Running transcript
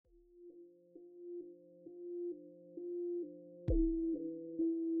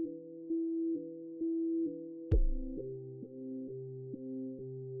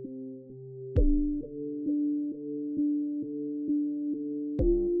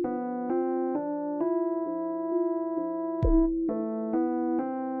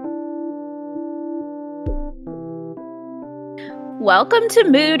Welcome to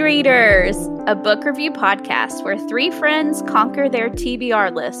Mood Readers, a book review podcast where three friends conquer their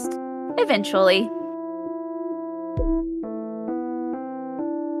TBR list. Eventually.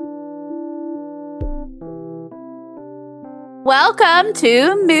 Welcome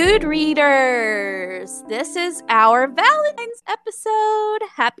to Mood Readers. This is our Valentine's episode.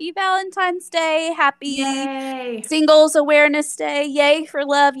 Happy Valentine's Day. Happy Yay. Singles Awareness Day. Yay for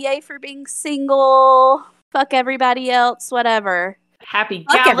love. Yay for being single. Fuck everybody else. Whatever. Happy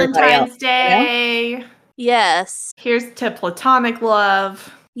Galentine's Day. Yeah? Yes. Here's to platonic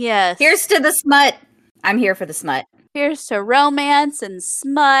love. Yes. Here's to the smut. I'm here for the smut. Here's to romance and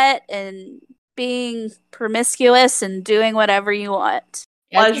smut and being promiscuous and doing whatever you want.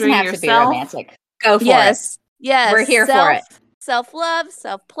 Pleasuring it doesn't have yourself. to be romantic. Go for it. Yes. We're here for it. Self-love,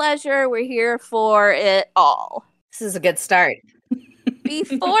 self-pleasure. We're here for it all. This is a good start.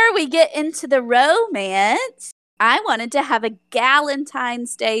 Before we get into the romance, I wanted to have a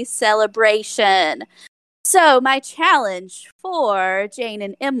Galentine's Day celebration. So my challenge for Jane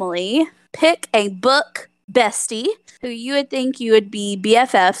and Emily, pick a book bestie who you would think you would be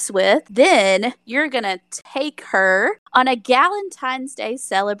BFFs with. Then you're going to take her on a Galentine's Day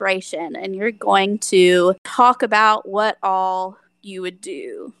celebration and you're going to talk about what all you would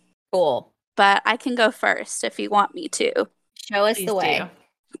do. Cool. But I can go first if you want me to. Show us Please the way.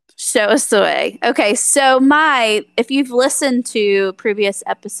 do. Show us the way. Okay, so if you've listened to previous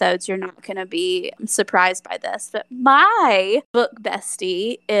episodes, you're not going to be surprised by this, but my book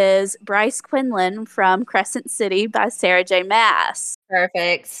bestie is Bryce Quinlan from Crescent City by Sarah J. Maas.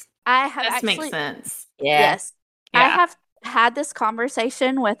 Perfect. I have This makes sense. Yeah. Yes. Yeah. I have had this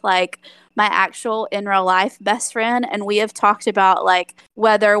conversation with my actual in real life best friend, and we have talked about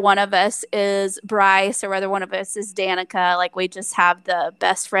whether one of us is Bryce or whether one of us is Danica. We just have the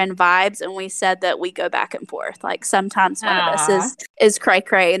best friend vibes, and we said that we go back and forth. Sometimes one of us is cray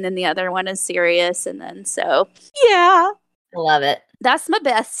cray and then the other one is serious, and then yeah. Love it. That's my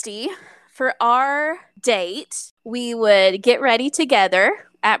bestie. For our date, we would get ready together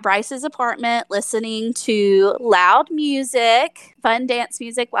at Bryce's apartment, listening to loud music, fun dance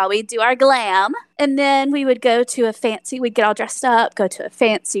music while we do our glam. And then we would go to we'd get all dressed up, go to a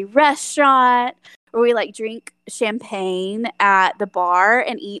fancy restaurant where we drink champagne at the bar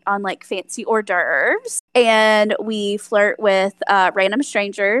and eat on fancy hors d'oeuvres. And we flirt with random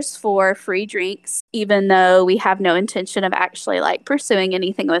strangers for free drinks, even though we have no intention of actually pursuing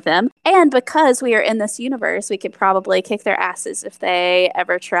anything with them. And because we are in this universe, we could probably kick their asses if they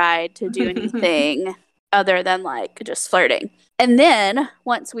ever tried to do anything other than just flirting. And then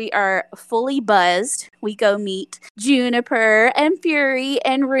once we are fully buzzed, we go meet Juniper and Fury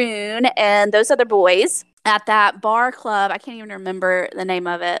and Rune and those other boys at that bar club. I can't even remember the name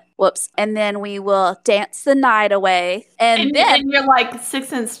of it. Whoops. And then we will dance the night away. And then you're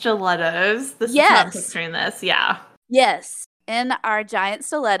 6-inch stilettos. This is how I'm picturing this. Yeah. Yes. In our giant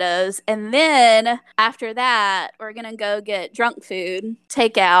stilettos. And then after that, we're going to go get drunk food,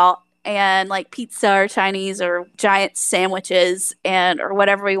 takeout, and pizza or Chinese or giant sandwiches or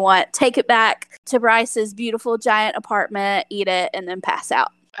whatever we want. Take it back to Bryce's beautiful giant apartment, eat it, and then pass out.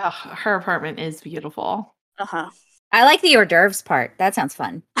 Oh, her apartment is beautiful. Uh-huh. I like the hors d'oeuvres part. That sounds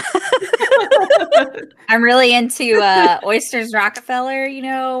fun. I'm really into oysters Rockefeller,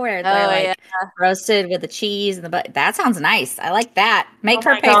 where they're roasted with the cheese and the butter. That sounds nice. I like that. Make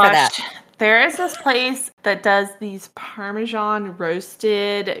her pay for that. There is this place that does these Parmesan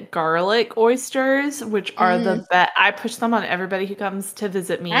roasted garlic oysters, which are the best. I push them on everybody who comes to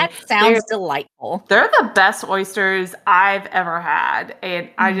visit me. That sounds delightful. They're the best oysters I've ever had.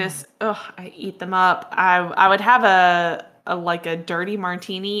 And I just, I eat them up. I would have a dirty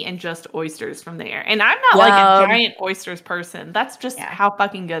martini and just oysters from there. And I'm not a giant oysters person. That's just how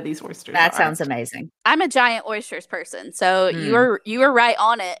fucking good these oysters are. That sounds amazing. I'm a giant oysters person. So you were right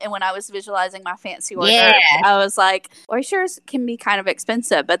on it. And when I was visualizing my fancy oysters, I was like, oysters can be kind of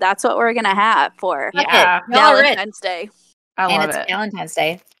expensive, but that's what we're going to have for Valentine's Day. I love it. And it's Valentine's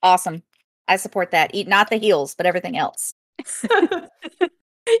Day. Awesome. I support that. Eat not the heels, but everything else.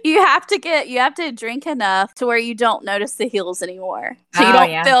 You have to drink enough to where you don't notice the heels anymore. So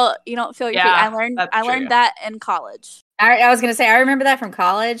you don't feel your feet. I learned that in college. I was going to say, I remember that from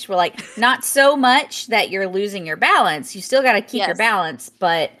college. We're not so much that you're losing your balance. You still got to keep your balance.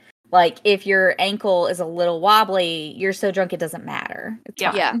 But if your ankle is a little wobbly, you're so drunk it doesn't matter.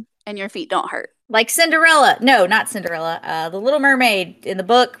 Yeah. And your feet don't hurt. Like Cinderella. No, not Cinderella. The Little Mermaid in the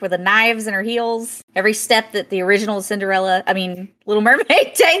book with the knives in her heels. Every step that the original Little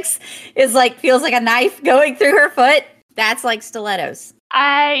Mermaid takes is feels like a knife going through her foot. That's like stilettos.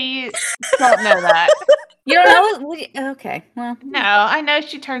 I don't know that. You don't know? Okay, well. No, I know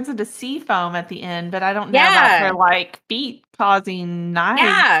she turns into sea foam at the end, but I don't know about her, like, feet causing knives.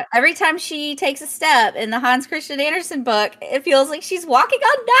 Yeah, every time she takes a step in the Hans Christian Andersen book, it feels like she's walking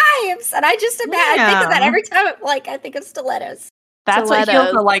on knives. And I just imagine, I think of that every time, like, I think of stilettos. That's what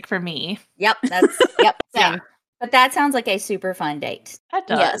heels are like for me. Yep, that's, same. Yeah. But that sounds like a super fun date. That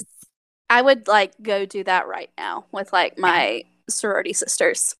does. Yes. I would, like, go do that right now with, like, my sorority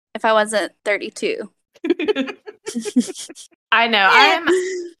sisters if I wasn't 32. I know. I'm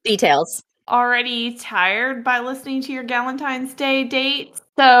details already tired by listening to your Galentine's Day dates,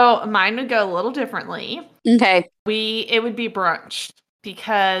 so mine would go a little differently. Okay. It would be brunch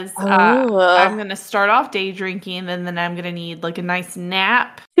because I'm gonna start off day drinking, and then I'm gonna need like a nice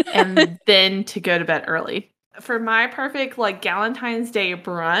nap, and then to go to bed early. For my perfect like Galentine's Day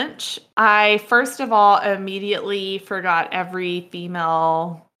brunch, I first of all immediately forgot every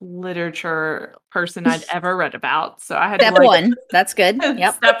female literature person I'd ever read about. So I had Step one. That's good.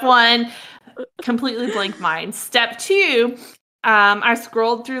 Yep. Step one, completely blank mind. Step two, I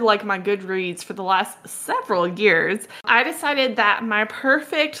scrolled through like my Goodreads for the last several years. I decided that my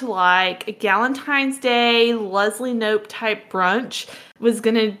perfect like Galentine's Day Leslie Knope type brunch was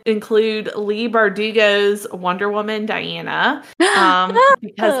going to include Leigh Bardugo's Wonder Woman Diana,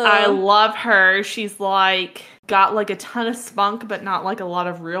 because I love her. She's like got like a ton of spunk, but not like a lot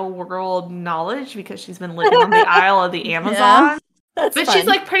of real world knowledge because she's been living on the Isle of the Amazon. But fun. She's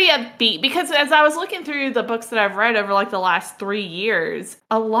like pretty upbeat because as I was looking through the books that I've read over like the last 3 years,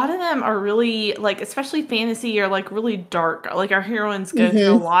 a lot of them are really like, especially fantasy, are like really dark. Like our heroines go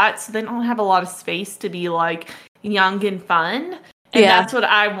through a lot, so they don't have a lot of space to be like young and fun. And that's what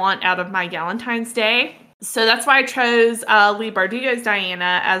I want out of my Galentine's Day. So that's why I chose Leigh Bardugo's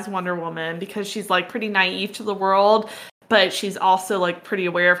Diana as Wonder Woman, because she's like pretty naive to the world, but she's also like pretty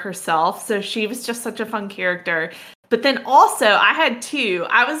aware of herself. So she was just such a fun character. But then also, I had two.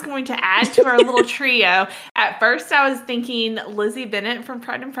 I was going to add to our little trio. At first, I was thinking Lizzie Bennet from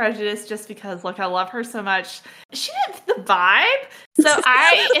Pride and Prejudice, just because, like, I love her so much. She didn't fit the vibe. So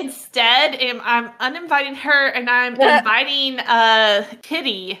I instead I'm uninviting her, and I'm inviting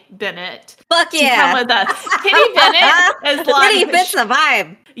Kitty Bennet. Fuck yeah. To come with us. Kitty Bennet is like... Kitty fits the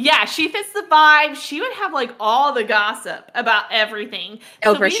vibe. Yeah, she fits the vibe. She would have like all the gossip about everything.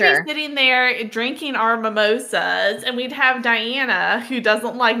 Oh, so for we'd sure. be sitting there drinking our mimosas, and we'd have Diana, who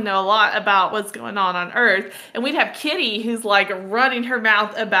doesn't like know a lot about what's going on Earth, and we'd have Kitty, who's like running her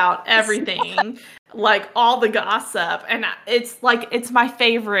mouth about everything. Like all the gossip, and it's my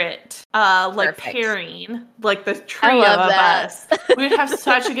favorite like Perfect. Pairing, like the trio of us. We would have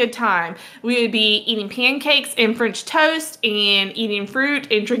such a good time. We would be eating pancakes and French toast and eating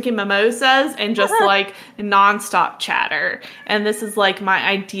fruit and drinking mimosas and just like nonstop chatter. And this is like my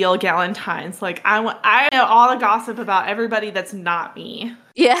ideal Galentine's. Like I know all the gossip about everybody that's not me.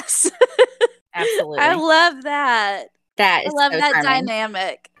 Yes. Absolutely. I love that. I love so that charming. Light,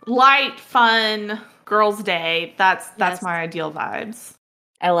 dynamic. fun, girls' day. That's my ideal vibes.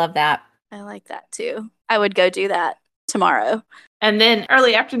 I love that. I like that too. I would go do that tomorrow. And then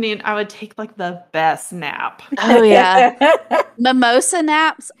early afternoon, I would take like the best nap. Oh yeah. Mimosa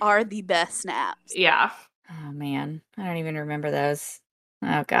naps are the best naps. Yeah. Oh man, I don't even remember those.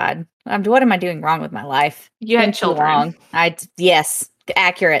 Oh god, what am I doing wrong with my life? You had children. Yes,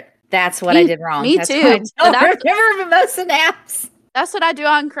 accurate. That's what I did wrong. Me too. I don't remember mimosa naps. That's what I do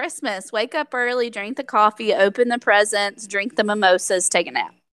on Christmas. Wake up early, drink the coffee, open the presents, drink the mimosas, take a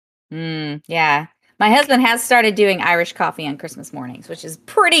nap. Yeah. My husband has started doing Irish coffee on Christmas mornings, which is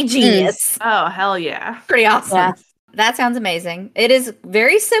pretty genius. Oh, hell yeah. Pretty awesome. Yeah. That sounds amazing. It is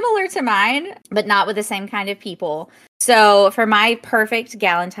very similar to mine, but not with the same kind of people. So for my perfect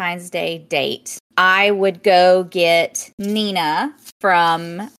Galentine's Day date, I would go get Nina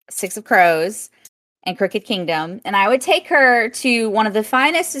from Six of Crows and Crooked Kingdom, and I would take her to one of the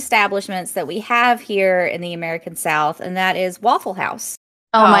finest establishments that we have here in the American South, and that is Waffle House.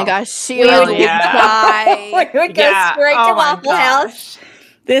 Oh my gosh, she we would would die. We would go straight to Waffle House.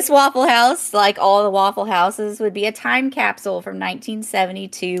 This Waffle House, like all the Waffle Houses, would be a time capsule from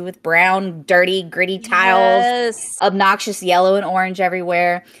 1972 with brown, dirty, gritty tiles, obnoxious yellow and orange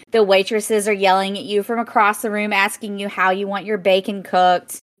everywhere. The waitresses are yelling at you from across the room, asking you how you want your bacon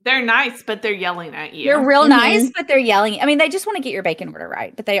cooked. They're nice, but they're yelling at you. They're real nice, but they're yelling. I mean, they just want to get your bacon order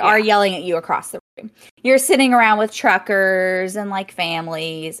right, but they are yelling at you across the You're sitting around with truckers and like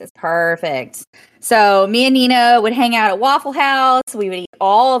families. It's perfect. So me and Nina would hang out at Waffle House. We would eat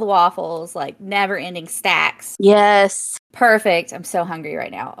all the waffles, like never ending stacks. Yes. Perfect. I'm so hungry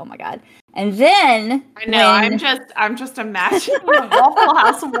right now. Oh my God. And then I know, I'm just imagining a Waffle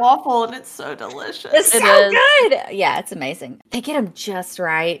House waffle, and it's so delicious. It's so good. Yeah, it's amazing. They get them just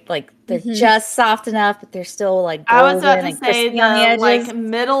right. Like they're just soft enough, but they're still like golden. I was about to say the like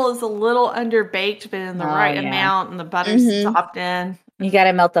middle is a little underbaked, but in the right amount, and the butter's topped in. You got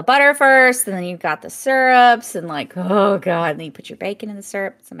to melt the butter first, and then you've got the syrups, and like, oh God, and then you put your bacon in the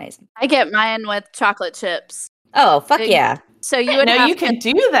syrup. It's amazing. I get mine with chocolate chips. Oh, fuck yeah. So you would you can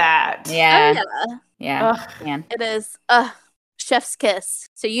do that. Yeah. Yeah. Man. It is chef's kiss.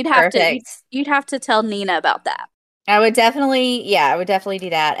 So you'd have to tell Nina about that. I would definitely do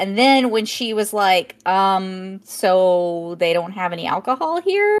that. And then when she was like, so they don't have any alcohol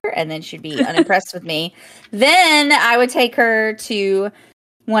here, and then she'd be unimpressed with me, then I would take her to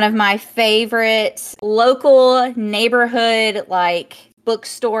one of my favorite local neighborhood, like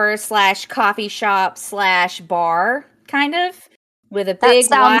bookstore / coffee shop / bar, kind of, with a big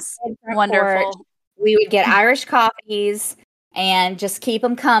sounds wonderful porch. We would get Irish coffees and just keep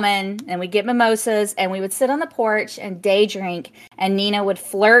them coming, and we'd get mimosas, and we would sit on the porch and day drink, and Nina would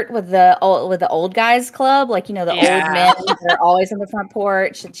flirt with the old guys club, like, you know, the old men that are always on the front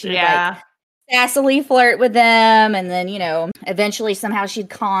porch, and she would like sassily flirt with them, and then, you know, eventually somehow she'd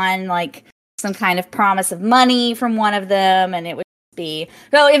con like some kind of promise of money from one of them, and it would be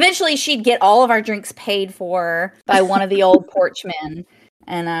eventually she'd get all of our drinks paid for by one of the old porch men,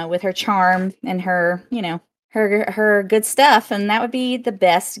 and with her charm and her, you know, her good stuff, and that would be the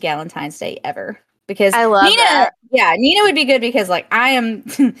best Galentine's Day ever. Because I love that. Yeah, Nina would be good because, like, I am,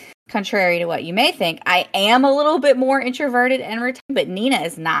 contrary to what you may think, I am a little bit more introverted and retired, but Nina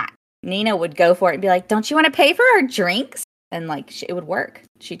is not. Nina would go for it and be like, "Don't you want to pay for our drinks?" And like, it would work.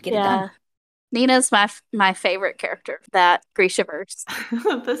 She'd get it done. Nina's my favorite character of that Grishaverse.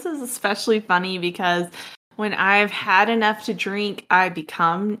 This is especially funny because when I've had enough to drink, I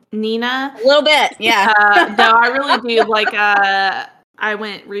become Nina. A little bit, yeah. No, I really do. Like, I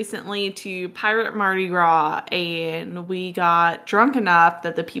went recently to Pirate Mardi Gras, and we got drunk enough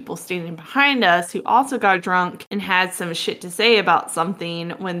that the people standing behind us, who also got drunk and had some shit to say about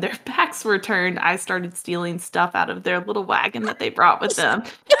something, when their backs were turned, I started stealing stuff out of their little wagon that they brought with them.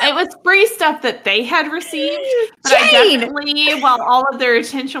 It was free stuff that they had received, but I definitely, while all of their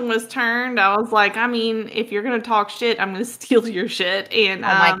attention was turned, I was like, I mean, if you're going to talk shit, I'm going to steal your shit. And oh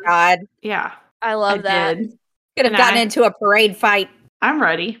my God. Yeah. I love that. Could have gotten into a parade fight. I'm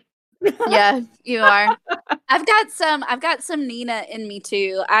ready. Yeah, you are. I've got some Nina in me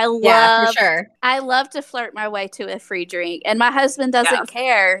too. For sure. I love to flirt my way to a free drink, and my husband doesn't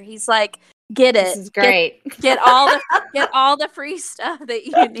care. He's like, "Get it. This is great. Get all the free stuff that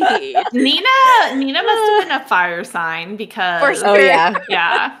you need." Nina must have been a fire sign because For sure. Oh yeah.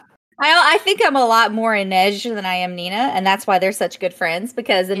 Yeah. I think I'm a lot more Inej than I am Nina, and that's why they're such good friends,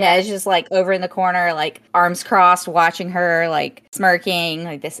 because Inej is like over in the corner, like arms crossed, watching her, like smirking,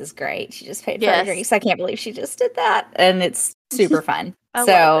 like, this is great. She just paid for her drinks. I can't believe she just did that. And it's super fun. I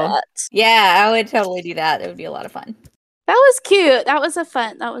love that. Yeah, I would totally do that. It would be a lot of fun. That was cute. That was a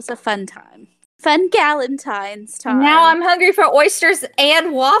fun time. Fun Galentine's time. Now I'm hungry for oysters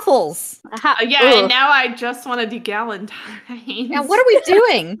and waffles. And now I just want to do Galentine. Now what are we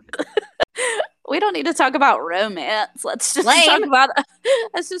doing? We don't need to talk about romance. Let's just talk about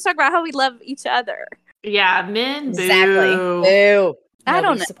how we love each other. Yeah, men. Exactly. Boo. I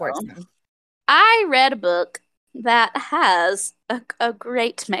don't know. Supports them. I read a book that has a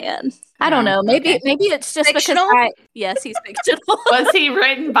great man. I don't know. Maybe it's just fictional? because yes, he's fictional. Was he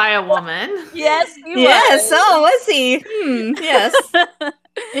written by a woman? Yes, he was. Yes. Oh, was he? Yes.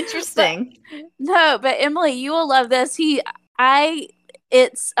 Interesting. But Emily, you will love this.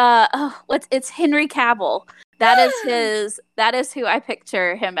 It's Henry Cavill. That is who I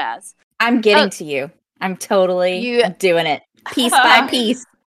picture him as. I'm getting to you. I'm totally doing it. Piece by piece.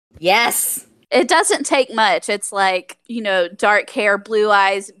 Yes. It doesn't take much. It's like, dark hair, blue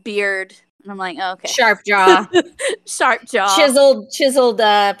eyes, beard. And I'm like, oh, okay. Sharp jaw. Sharp jaw. Chiseled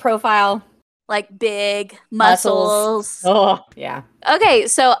profile. Like big muscles. Oh, yeah. Okay,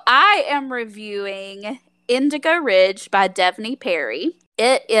 so I am reviewing Indigo Ridge by Devney Perry.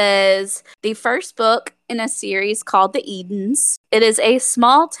 It is the first book in a series called The Edens. It is a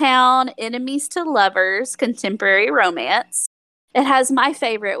small town, enemies to lovers, contemporary romance. It has my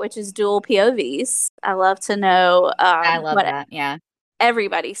favorite, which is dual POVs. I love to know I love that, yeah.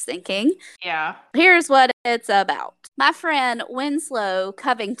 Everybody's thinking. Yeah. Here's what it's about. My friend Winslow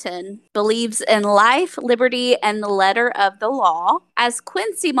Covington believes in life, liberty, and the letter of the law. As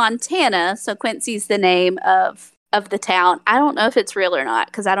Quincy, Montana, so Quincy's the name of the town. I don't know if it's real or not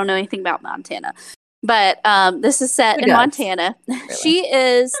because I don't know anything about Montana. But this is set in Montana. Really? She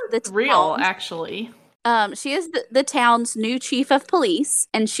is the real, actually. She is the town's new chief of police,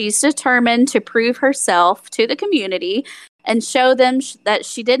 and she's determined to prove herself to the community and show them that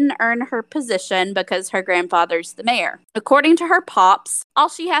she didn't earn her position because her grandfather's the mayor. According to her pops, all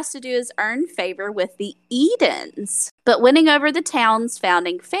she has to do is earn favor with the Edens. But winning over the town's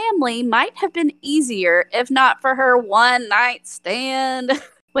founding family might have been easier if not for her one-night stand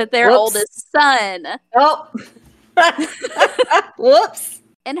with their oldest son. Oh. Whoops.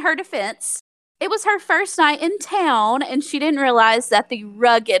 In her defense, it was her first night in town, and she didn't realize that the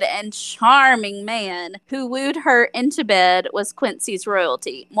rugged and charming man who wooed her into bed was Quincy's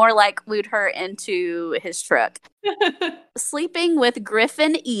royalty. More like wooed her into his truck. Sleeping with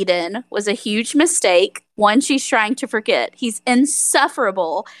Griffin Eden was a huge mistake, one she's trying to forget. He's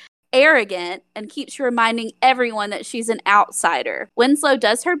insufferable, arrogant, and keeps reminding everyone that she's an outsider. Winslow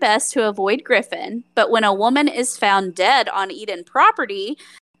does her best to avoid Griffin, but when a woman is found dead on Eden property,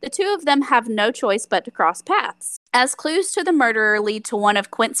 the two of them have no choice but to cross paths. As clues to the murderer lead to one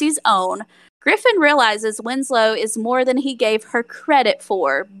of Quincy's own, Griffin realizes Winslow is more than he gave her credit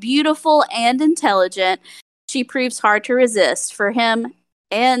for. Beautiful and intelligent, she proves hard to resist for him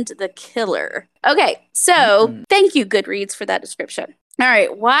and the killer. Okay, so thank you, Goodreads, for that description. All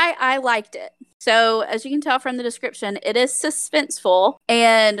right, why I liked it. So, as you can tell from the description, it is suspenseful,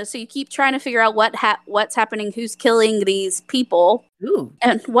 and so you keep trying to figure out what's happening, who's killing these people. Ooh.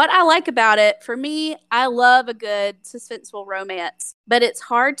 And what I like about it, for me, I love a good suspenseful romance, but it's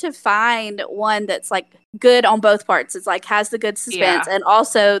hard to find one that's like good on both parts. It's like has the good suspense and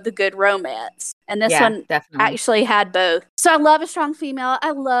also the good romance. And this one actually had both. So I love a strong female.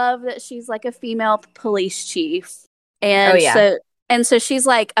 I love that she's like a female police chief. And so she's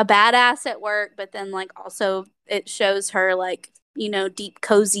like a badass at work, but then like also it shows her like, you know, deep,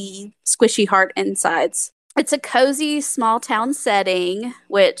 cozy, squishy heart insides. It's a cozy small town setting,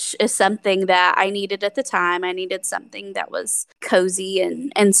 which is something that I needed at the time. I needed something that was cozy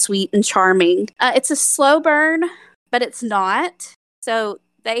and sweet and charming. It's a slow burn, but it's not. So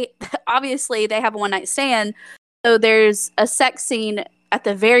they obviously they have a one night stand. So there's a sex scene at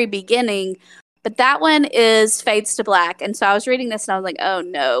the very beginning. But that one is fades to black. And so I was reading this and I was like, oh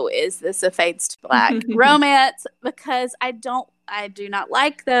no, is this a fades to black romance? Because I do not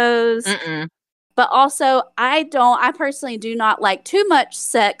like those. Mm-mm. But also I personally do not like too much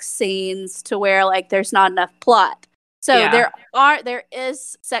sex scenes to where like there's not enough plot. So there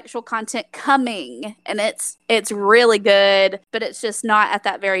is sexual content coming and it's really good, but it's just not at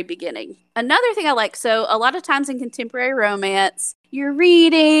that very beginning. Another thing I like, so a lot of times in contemporary romance, you're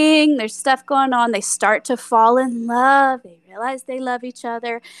reading, there's stuff going on, they start to fall in love, they realize they love each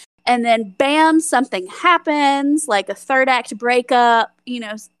other, and then bam, something happens, like a third act breakup, you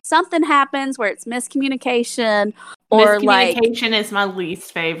know, something happens where it's miscommunication. Or miscommunication is my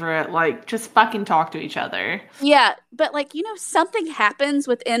least favorite. Like, just fucking talk to each other. Yeah, but like, you know, something happens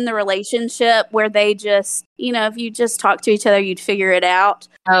within the relationship where they just, you know, if you just talk to each other, you'd figure it out.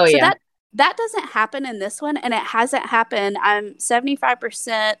 Oh, so yeah. That doesn't happen in this one, and it hasn't happened. I'm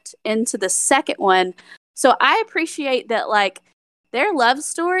 75% into the second one. So I appreciate that, like, their love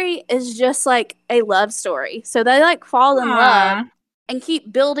story is just like a love story. So they like fall in love and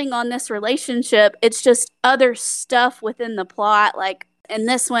keep building on this relationship. It's just other stuff within the plot. Like in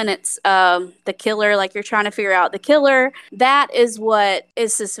this one, it's the killer. Like you're trying to figure out the killer. That is what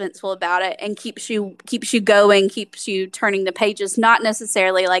is suspenseful about it and keeps you going, keeps you turning the pages. Not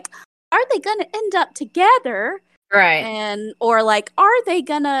necessarily like, are they going to end up together? Right. And or like, are they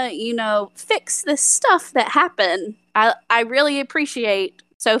gonna, you know, fix this stuff that happened? I really appreciate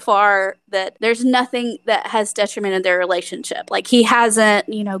so far that there's nothing that has detrimented their relationship. Like he hasn't,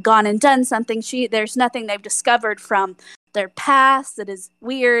 you know, gone and done something. There's nothing they've discovered from their past that is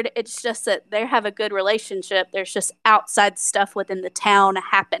weird. It's just that they have a good relationship. There's just outside stuff within the town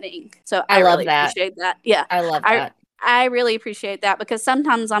happening. So I really appreciate that. Yeah. I love that. I really appreciate that because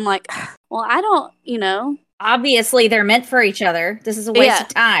sometimes I'm like, well, I don't, you know. Obviously, they're meant for each other. This is a waste of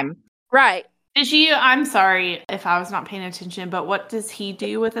time. Right. I'm sorry if I was not paying attention, but what does he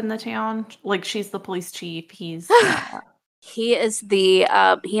do within the town? Like, she's the police chief. He's... He is he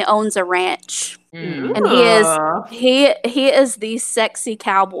owns a ranch. Ooh. And he is the sexy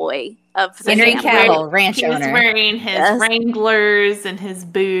cowboy of the Henry Cavill, ranch owner. He's wearing his Wranglers and his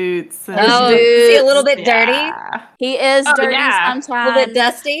boots. And is he a little bit dirty? He is dirty sometimes. A little bit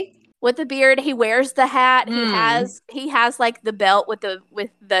dusty? with the beard. He wears the hat. He has like the belt with the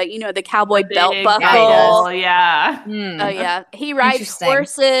the cowboy belt buckle. Yeah. Oh yeah. He rides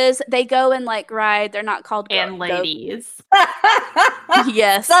horses. They go and like ride. They're not called ladies.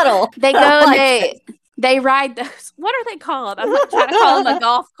 Yes. Subtle. They go and they ride those. What are they called? I'm not trying to call them a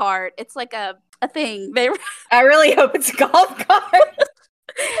golf cart. It's like a thing. I really hope it's a golf cart.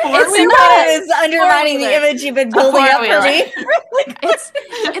 It's undermining the image you've been building up for me.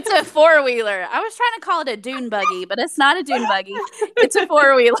 It's a 4-wheeler. I was trying to call it a dune buggy, but it's not a dune buggy. It's a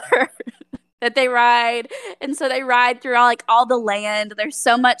 4-wheeler that they ride. And so they ride through all the land. There's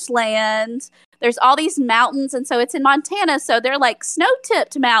so much land. There's all these mountains, and so it's in Montana, so they're like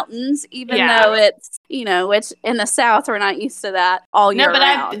snow-tipped mountains, even though it's, which in the South, we're not used to that all year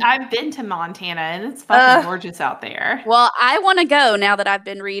round. No, but I've been to Montana, and it's fucking gorgeous out there. Well, I want to go now that I've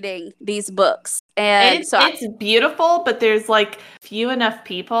been reading these books. And it's beautiful, but there's few enough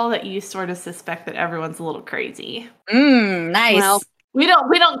people that you sort of suspect that everyone's a little crazy. Nice. Well, we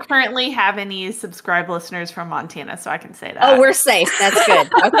don't currently have any subscribed listeners from Montana, so I can say that. Oh, we're safe. That's good.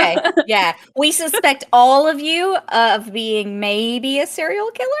 Okay. Yeah. We suspect all of you of being maybe a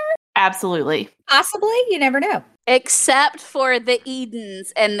serial killer. Absolutely. Possibly. You never know. Except for the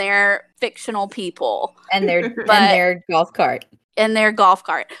Edens and their fictional people. And their golf cart. And their golf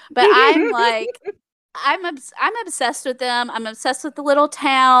cart. But I'm obsessed with them. I'm obsessed with the little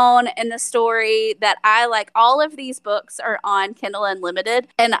town and the story that I like. All of these books are on Kindle Unlimited,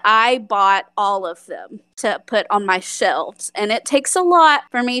 and I bought all of them to put on my shelves. And it takes a lot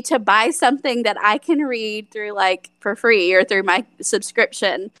for me to buy something that I can read through for free or through my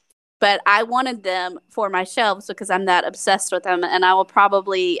subscription. But I wanted them for my shelves because I'm that obsessed with them. And I will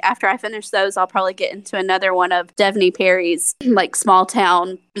probably, after I finish those, I'll probably get into another one of Devney Perry's small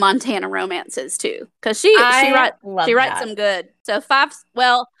town Montana romances too. Because she writes them good. So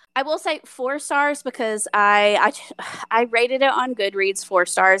I will say 4 stars because I rated it on Goodreads 4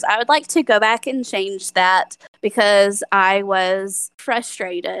 stars. I would like to go back and change that because I was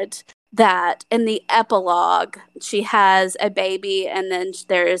frustrated that in the epilogue she has a baby and then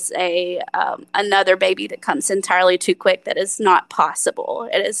there's another baby that comes entirely too quick. That is not possible.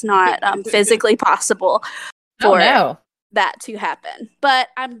 It is not physically possible for that to happen. But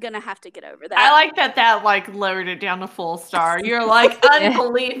I'm gonna have to get over that. I like that lowered it down to full star. You're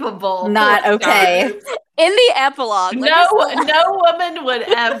unbelievable. Not okay. In the epilogue, no woman would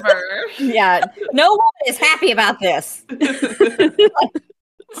ever. Yeah, no woman is happy about this.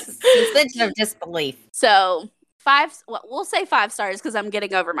 Suspension of disbelief. So we'll say 5 stars because I'm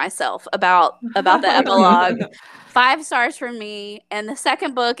getting over myself about the epilogue. 5 stars from me, and the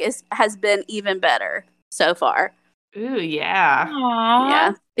second book has been even better so far. Ooh, yeah. Aww.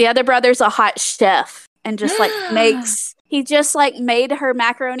 Yeah. The other brother's a hot chef and just he just made her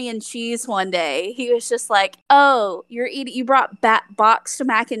macaroni and cheese one day. He was just like, "Oh, you brought boxed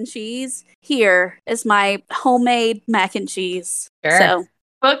mac and cheese? Here is my homemade mac and cheese." Sure. So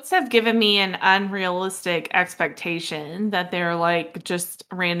books have given me an unrealistic expectation that they're just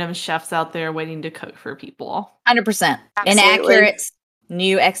random chefs out there waiting to cook for people. 100%. Inaccurate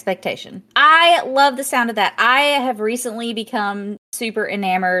new expectation. I love the sound of that. I have recently become super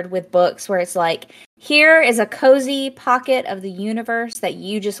enamored with books where it's here is a cozy pocket of the universe that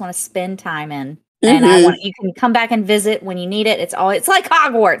you just want to spend time in. Mm-hmm. And you can come back and visit when you need it. It's like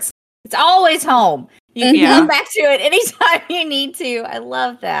Hogwarts. It's always home. You can come back to it anytime you need to. I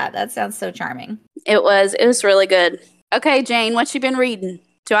love that. That sounds so charming. It was really good. Okay, Jane, what you been reading?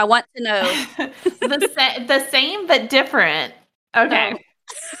 Do I want to know? The same but different. Okay.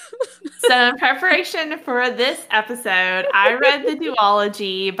 So in preparation for this episode, I read the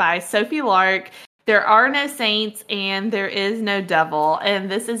duology by Sophie Lark. There are no saints and there is no devil. And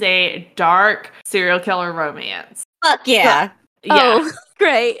this is a dark serial killer romance. Fuck yeah. Yeah. Oh,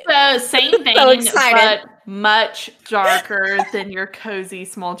 great. So same vein, so but much darker than your cozy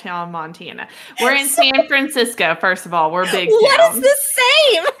small town Montana. We're in San Francisco, first of all. We're big town. What is the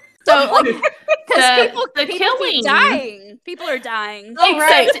same? So, because people killing, keep dying. People are dying.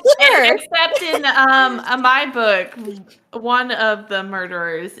 Except in my book, one of the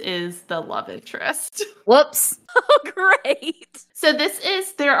murderers is the love interest. Whoops. Oh, great. So this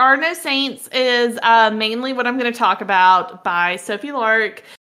is There Are No Saints is mainly what I'm going to talk about by Sophie Lark.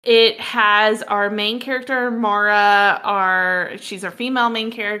 It has our main character, Mara. She's our female main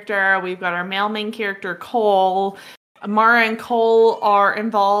character. We've got our male main character, Cole. Mara and Cole are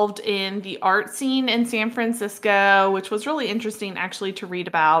involved in the art scene in San Francisco, which was really interesting actually to read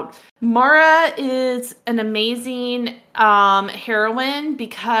about. Mara is an amazing heroine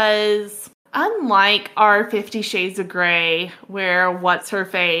because unlike our 50 Shades of Grey, where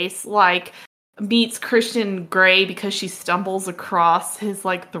what's-her-face, like, meets Christian Grey because she stumbles across his,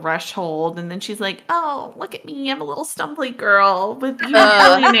 like, threshold, and then she's like, oh, look at me, I'm a little stumbly girl with you, a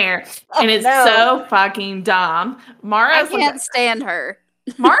billionaire. And it's so fucking dumb. I can't stand her.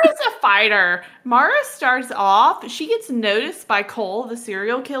 Mara's a fighter. Mara starts off, she gets noticed by Cole, the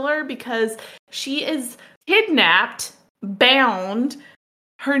serial killer, because she is kidnapped, bound,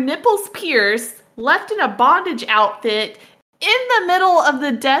 her nipples pierced, left in a bondage outfit in the middle of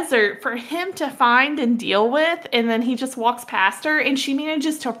the desert for him to find and deal with, and then he just walks past her, and she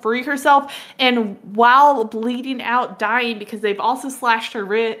manages to free herself, and while bleeding out, dying because they've also slashed her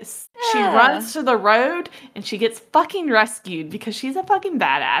wrists, she runs to the road, and she gets fucking rescued because she's a fucking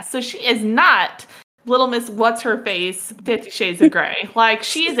badass. So she is not Little Miss What's-Her-Face, 50 Shades of Grey. Like,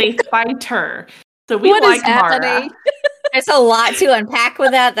 she is a fighter. So we like Mara. There's a lot to unpack with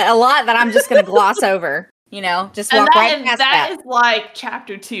that, a lot that I'm just going to gloss over. You know, just walk right past that. That is like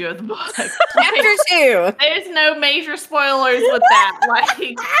chapter 2 of the book. Chapter 2. There's no major spoilers with that.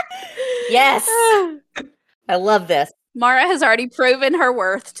 Like, yes. I love this. Mara has already proven her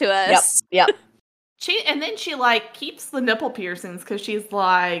worth to us. Yep. And then she like keeps the nipple piercings because she's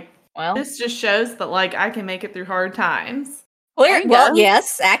like, well, this just shows that like I can make it through hard times. Well,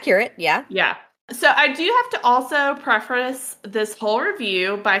 yes, accurate. Yeah. Yeah. So I do have to also preface this whole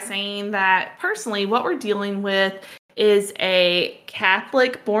review by saying that personally, what we're dealing with is a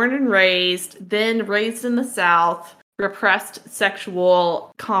Catholic born and raised, then raised in the South, repressed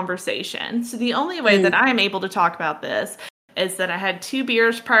sexual conversation. So the only way that I'm able to talk about this is that I had 2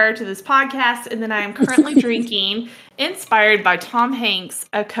 beers prior to this podcast, and then I am currently drinking, inspired by Tom Hanks,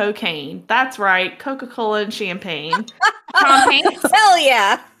 a cocaine. That's right, Coca-Cola and champagne. Tom Hanks. Hell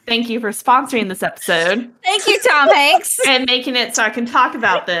yeah. Thank you for sponsoring this episode. Thank you, Tom Hanks. And making it so I can talk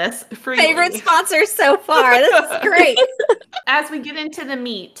about this freely. Favorite sponsor so far. This is great. As we get into the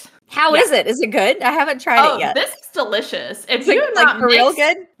meat. How is it? Is it good? I haven't tried it yet. This is delicious. If you like for real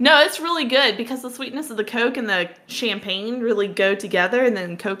good? No, it's really good because the sweetness of the Coke and the champagne really go together, and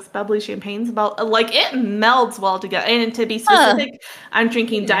then Coke's bubbly, champagne's like it melds well together. And to be specific, I'm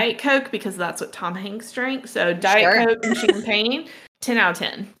drinking Diet Coke because that's what Tom Hanks drank. So Diet Coke and champagne. 10 out of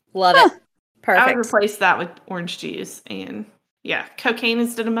 10. Love it. Perfect. I would replace that with orange juice and cocaine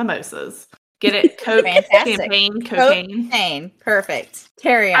instead of mimosas. Get it? Coke, champagne, cocaine. Perfect.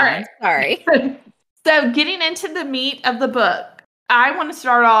 Carry on. Right. Sorry. So getting into the meat of the book, I want to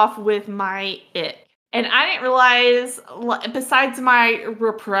start off with my ick. And I didn't realize, besides my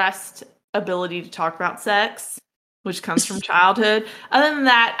repressed ability to talk about sex, which comes from childhood. Other than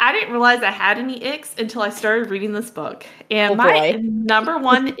that, I didn't realize I had any icks until I started reading this book. And my number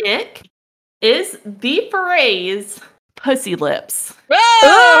one ick is the phrase pussy lips.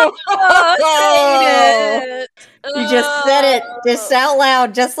 Oh! You just said it just out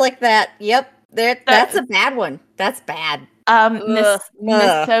loud, just like that. Yep. That's a bad one. That's bad. Miss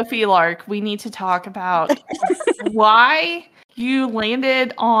Sophie Lark, we need to talk about why you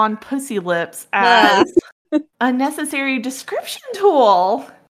landed on pussy lips as a necessary description tool.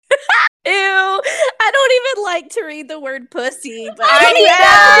 Ew, I don't even like to read the word pussy, but I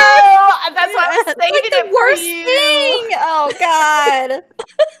know. That's why I was saving it for worst you. Thing. Oh God.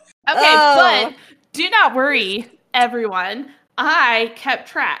 Okay, but do not worry, everyone. I kept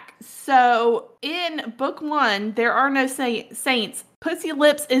track. So in book 1, there are no saints. Pussy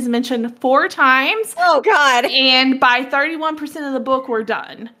lips is mentioned 4 times. Oh, God. And by 31% of the book, we're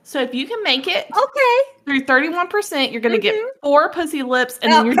done. So if you can make it through 31%, you're going to get 4 pussy lips,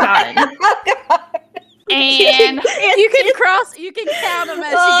 and then you're done. Oh, God. And you can count them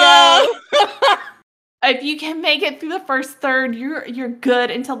as you go. If you can make it through the first third, you're good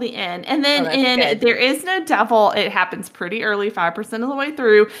until the end. And then There Is No Devil, it happens pretty early, 5% of the way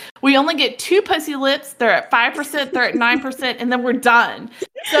through. We only get 2 pussy lips. They're at 5%, they're at 9%, and then we're done.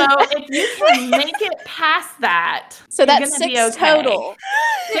 So if you can make it past that, so that's 6 total.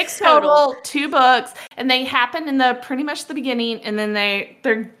 6 total, 2 books, and they happen in pretty much the beginning, and then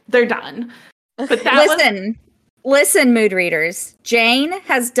they're done. But that Listen, mood readers. Jane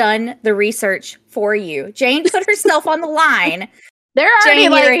has done the research for you. Jane put herself on the line. They're already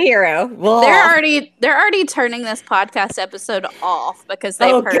you're a hero. They're already turning this podcast episode off because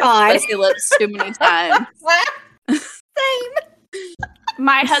they've heard pussy lips too many times. Same.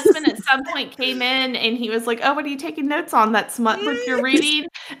 My husband at some point came in and he was like, "Oh, what are you taking notes on? That smut book you're reading?"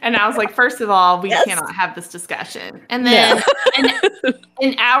 And I was like, first of all, we cannot have this discussion. And then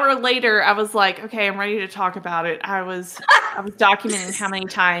an hour later, I was like, okay, I'm ready to talk about it. I was documenting how many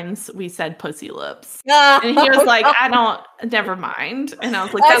times we said pussy lips. And he was like, never mind. And I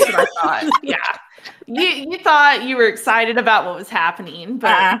was like, that's what I thought. Yeah. You thought you were excited about what was happening,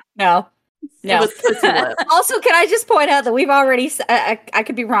 but no. It was pussy lips. Also, can I just point out that we've already, I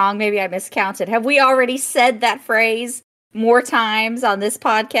could be wrong, maybe I miscounted. Have we already said that phrase more times on this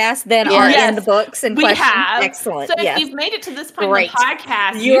podcast than are in the books and questions? We have. Excellent. So if you've made it to this point in the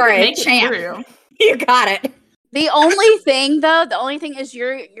podcast, you are can a make champ. it through. You got it. The only thing is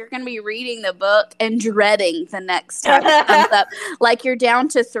you're going to be reading the book and dreading the next time it comes up. Like you're down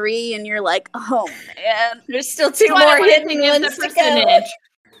to 3 and you're like, oh man, there's still 2 more hidden ones to go.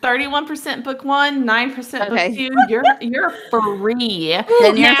 31% book 1, 9% book 2. You're free.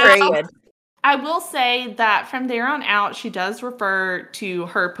 Then you're free. I will say that from there on out, she does refer to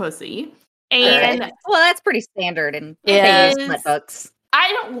her pussy. And well, that's pretty standard in smut books.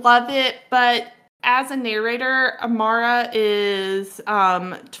 I don't love it, but as a narrator, Amara is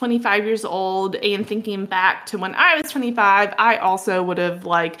 25 years old, and thinking back to when I was 25, I also would have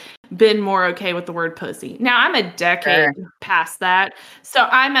been more okay with the word pussy. Now I'm a decade past that, so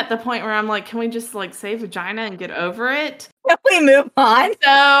I'm at the point where I'm like, can we just say vagina and get over it? Can we move on? So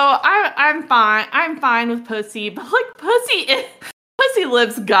I'm fine. I'm fine with pussy, but pussy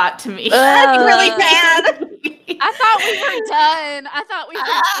lips got to me. That's really bad. I thought we were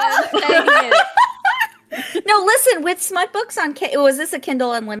done saying it. No, listen, with smut books on was this a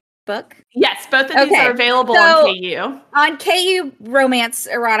Kindle Unlimited book? Yes, both of these are available on KU. On KU romance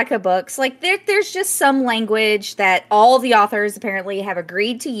erotica books, there's just some language that all the authors apparently have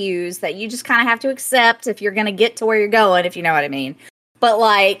agreed to use that you just kind of have to accept if you're going to get to where you're going, if you know what I mean. But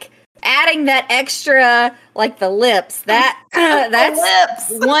adding that extra, the lips, that's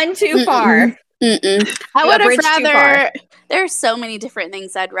lips. One too far. I would have rather. There's so many different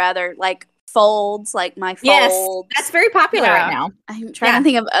things I'd rather folds, my fold. Yes, that's very popular right now. I'm trying to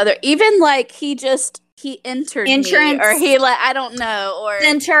think of other. Even he entered entrance, me, or he I don't know, or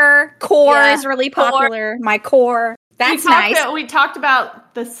center core is really popular. My core. That's nice. We talked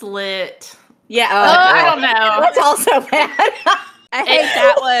about the slit. Yeah. I don't know. That's also bad. I hate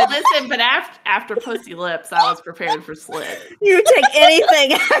that one. Listen, but after pussy lips, I was prepared for slit. You take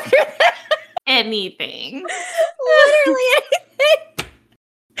anything after that. Anything. Literally anything.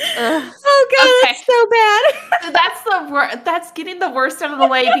 Oh god, that's so bad. So that's getting the worst out of the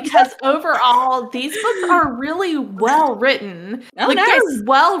way, because overall these books are really well written. Nice. They're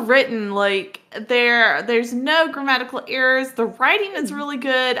well written. There's no grammatical errors. The writing is really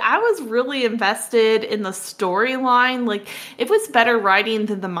good. I was really invested in the storyline. It was better writing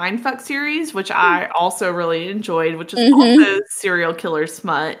than the Mindfuck series, which I also really enjoyed, which is also serial killer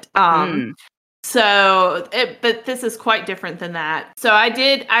smut. But this is quite different than that. So I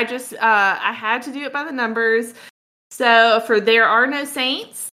had to do it by the numbers. So for There Are No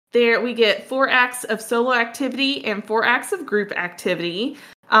Saints, we get 4 acts of solo activity and 4 acts of group activity.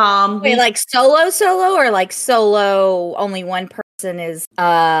 Wait, solo, or solo, only one person is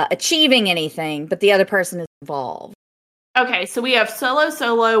achieving anything, but the other person is involved? Okay, so we have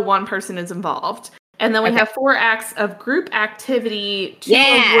solo, one person is involved. And then we have 4 acts of group activity,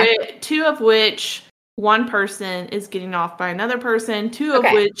 two of which one person is getting off by another person, 2 of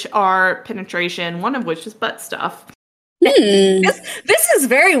which are penetration, 1 of which is butt stuff. This is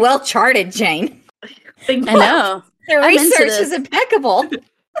very well charted, Jane. I know. The research is impeccable.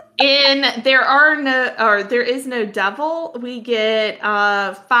 And there is no devil. We get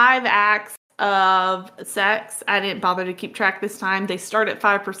 5 acts of sex. I didn't bother to keep track this time. They start at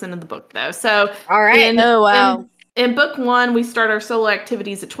 5% of the book, though. So, all right. In book 1, we start our solo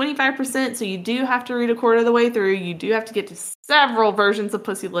activities at 25%. So you do have to read a quarter of the way through. You do have to get to several versions of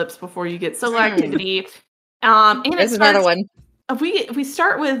pussy lips before you get solo activity. And there's another one. We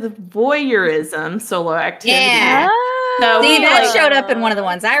start with voyeurism solo activity. Yeah. So that showed up in one of the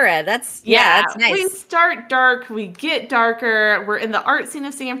ones I read. That's nice. We start dark, we get darker. We're in the art scene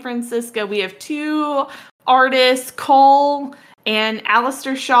of San Francisco. We have 2 artists, Cole and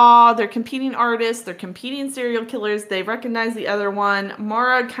Alistair Shaw. They're competing artists. They're competing serial killers. They recognize the other one.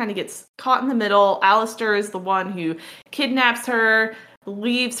 Mara kind of gets caught in the middle. Alistair is the one who kidnaps her,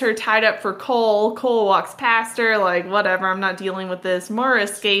 leaves her tied up for Cole. Cole walks past her whatever, I'm not dealing with this. Mara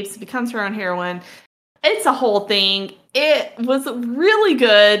escapes, becomes her own heroine. It's a whole thing. It was really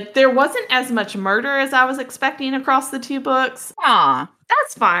good. There wasn't as much murder as I was expecting across the 2 books. Aw.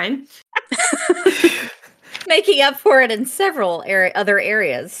 That's fine. Making up for it in several other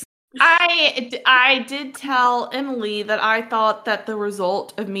areas. I did tell Emily that I thought that the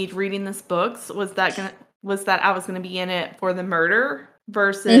result of me reading this book was that I was gonna be in it for the murder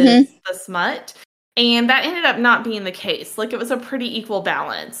versus the smut. And that ended up not being the case. Like, it was a pretty equal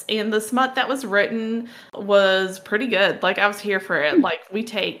balance. And the smut that was written was pretty good. Like, I was here for it. Like, we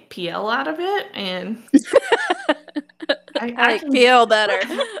take PL out of it, and I can feel better.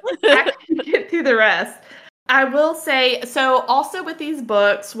 I can get through the rest. I will say, so also with these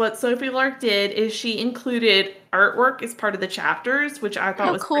books, what Sophie Lark did is she included artwork as part of the chapters, which I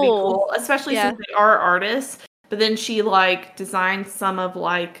thought was pretty cool, especially since they are artists. But then she, like, designed some of,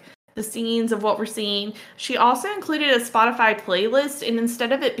 like, the scenes of what we're seeing. She also included a Spotify playlist, and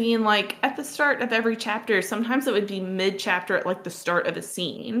instead of it being like at the start of every chapter, sometimes it would be mid-chapter at like the start of a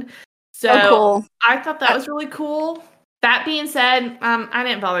scene. So cool. I thought that was really cool. That being said, I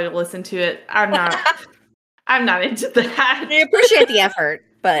didn't bother to listen to it. I'm not into that. I appreciate the effort,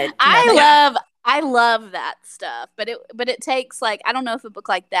 but I love that stuff. But it takes, like, I don't know if a book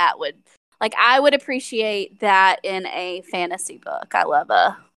like that would, like, I would appreciate that in a fantasy book.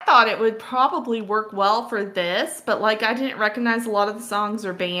 I thought it would probably work well for this, but like I didn't recognize a lot of the songs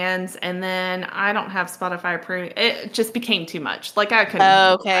or bands, and then I don't have Spotify Premium. It just became too much. Like, I couldn't.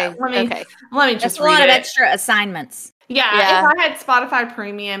 Okay. Let me That's just a read lot it. of extra assignments. Yeah, if I had Spotify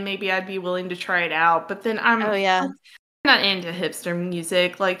Premium, maybe I'd be willing to try it out. But then I'm not into hipster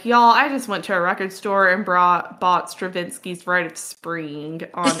music. Like, y'all, I just went to a record store and bought Stravinsky's Rite of Spring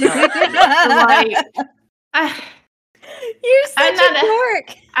on You're such a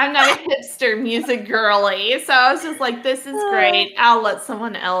dork. I'm not a hipster music girly. So I was just like, this is great. I'll let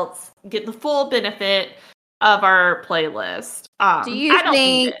someone else get the full benefit of our playlist. Do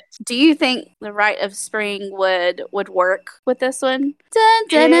you think the Rite of Spring would work with this one? Dun,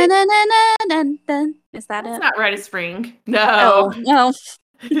 dun, dun, dun, dun, dun, dun. Is that It's it? not Rite of Spring. No. No.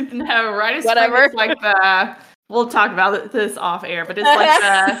 No, Rite of Spring is like the... We'll talk about this off air, but it's like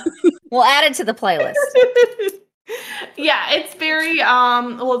the... We'll add it to the playlist. Yeah, it's very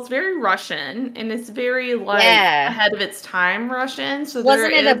it's very Russian, and it's very like ahead of its time Russian. So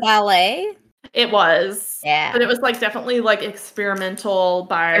wasn't it a ballet? It was. Yeah. But it was like definitely like experimental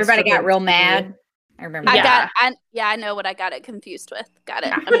by everybody got real mad. I remember I know what I got it confused with. Got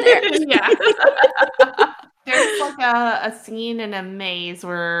it. I'm there. Yeah. There's like a scene in a maze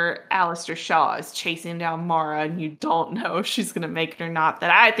where Alistair Shaw is chasing down Mara, and you don't know if she's going to make it or not.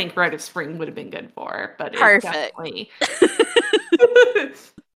 That I think Rite of Spring would have been good for, but perfect.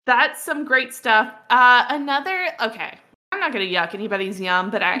 That's some great stuff. I'm not going to yuck anybody's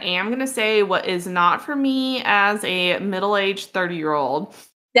yum, but I am going to say what is not for me as a middle-aged 30-year-old.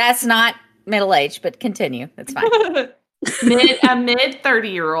 That's not middle-aged, but continue. That's fine. a mid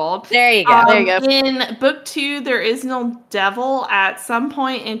 30-year-old. There you go. There you go. In book 2, there is no devil. At some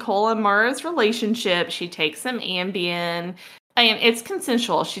point in Cole and Mara's relationship, she takes some Ambien, and it's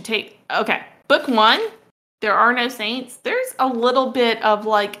consensual. Book 1, there are no saints. There's a little bit of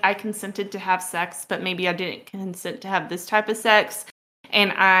like, I consented to have sex, but maybe I didn't consent to have this type of sex,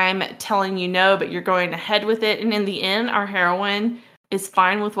 and I'm telling you no, but you're going ahead with it. And in the end, our heroine is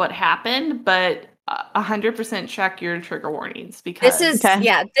fine with what happened, but 100% check your trigger warnings, because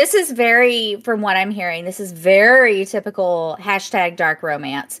this is very, from what I'm hearing, this is very typical #dark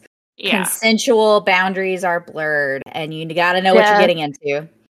romance. Yeah. Consensual boundaries are blurred, and you got to know what you're getting into.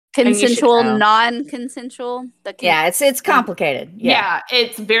 Consensual, non-consensual. It's complicated. Yeah,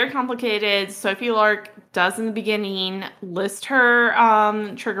 it's very complicated. Sophie Lark does in the beginning list her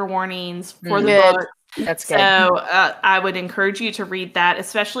trigger warnings for the book. That's good. So I would encourage you to read that,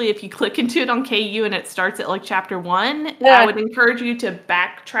 especially if you click into it on KU and it starts at like chapter 1. Yeah. I would encourage you to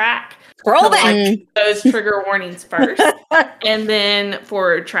backtrack. Scroll back. Those trigger warnings first and then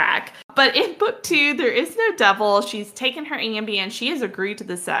forward track. But in book 2, there is no devil. She's taken her Ambien. She has agreed to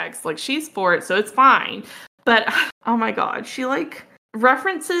the sex. Like, she's for it, so it's fine. But, oh my God, she like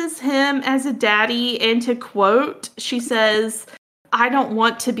references him as a daddy, and to quote, she says, "I don't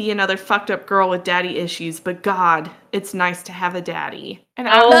want to be another fucked up girl with daddy issues, but God, it's nice to have a daddy." And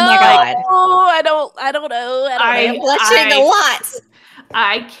my God. Oh, I don't know. I'm blushing a lot.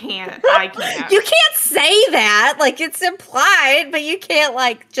 I can't. You can't say that. Like, it's implied, but you can't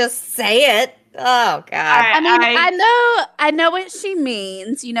like just say it. Oh God. I know what she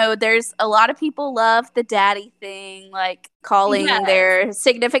means. You know, there's a lot of people love the daddy thing, like calling their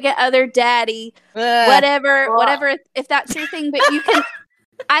significant other daddy, whatever, if that's your thing. But you can.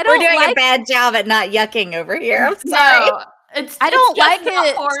 We're doing a bad job at not yucking over here. I'm sorry. No, I don't like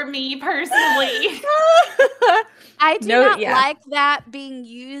it for me personally. I do not like that being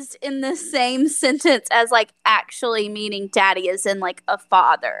used in the same sentence as like actually meaning daddy as in like a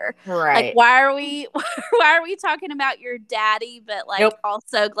father. Right. Like why are we talking about your daddy, but like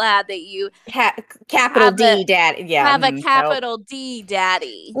also glad that you capital D daddy. Yeah. Have a capital D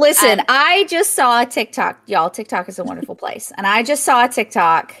daddy. Listen, I just saw a TikTok. Y'all, TikTok is a wonderful place. And I just saw a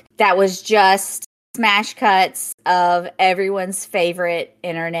TikTok that was just smash cuts of everyone's favorite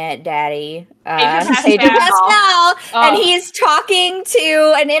internet daddy, Pedro Pascal. And he's talking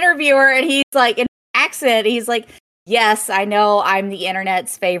to an interviewer, and he's like, in accent, he's like, yes, I know I'm the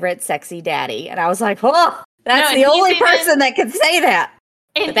internet's favorite sexy daddy. And I was like, oh, that's the only person that can say that.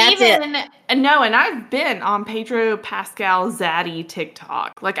 And and I've been on Pedro Pascal zaddy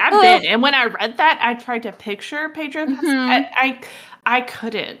TikTok. Like, I've been. And when I read that, I tried to picture Pedro Pascal. I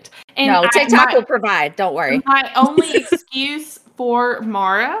couldn't. And TikTok will provide. Don't worry. My only excuse for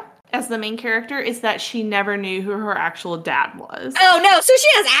Mara as the main character is that she never knew who her actual dad was. Oh, no. So she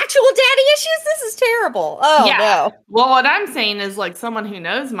has actual daddy issues? This is terrible. Oh, no. Well, what I'm saying is, like, someone who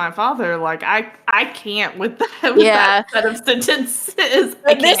knows my father, like, I can't with that set of sentences.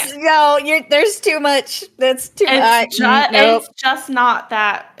 There's too much. That's too much. It's just not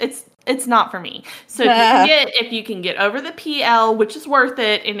that. It's not for me. So if you can get over the PL, which is worth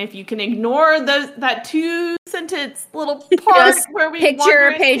it, and if you can ignore that 2-sentence little part where we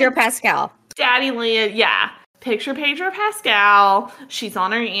picture Pedro Pascal, Daddy Leah, picture Pedro Pascal. She's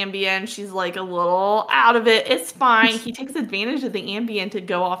on her Ambien. She's like a little out of it. It's fine. He takes advantage of the Ambien to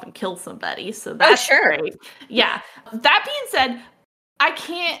go off and kill somebody. So that's great. Yeah. That being said, I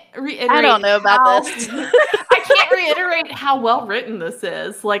can't reiterate. I don't know about this. I can't reiterate how well written this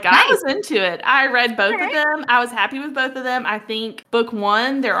is. Like, I was into it. I read both of them. I was happy with both of them. I think book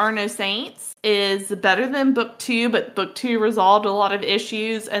 1, There Are No Saints, is better than book 2, but book 2 resolved a lot of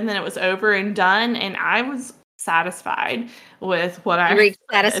issues, and then it was over and done, and I was satisfied with what I reached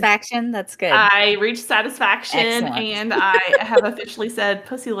satisfaction. That's good. I reached satisfaction. Excellent. And I have officially said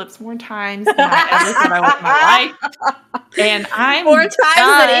pussy lips more times than I ever thought I want in my life. And I'm more times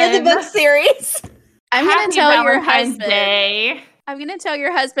than in the book series. I'm going to tell your husband. I'm going to tell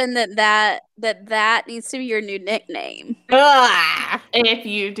your husband that needs to be your new nickname. If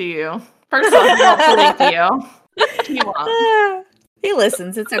you do. First of all, thank you. He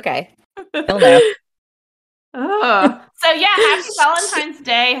listens. It's okay. He'll know. So happy Valentine's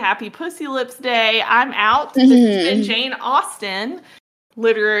Day, happy Pussy Lips Day. I'm out. This has been Jane Austen,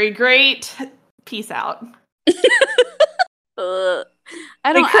 literary great. Peace out. The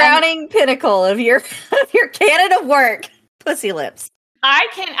crowning pinnacle of your canon of work, Pussy Lips. I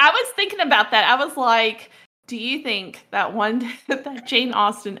was thinking about that. I was like, do you think that one day that Jane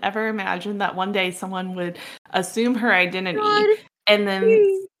Austen ever imagined that one day someone would assume her identity and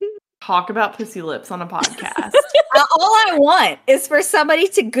then talk about pussy lips on a podcast? All I want is for somebody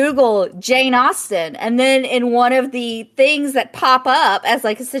to Google Jane Austen, and then in one of the things that pop up as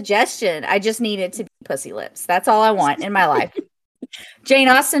like a suggestion, I just need it to be pussy lips. That's all I want in my life. Jane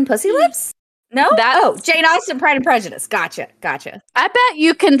Austen, pussy lips? No? Jane Austen, Pride and Prejudice. Gotcha. I bet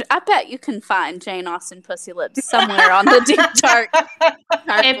you can find Jane Austen pussy lips somewhere on the deep dark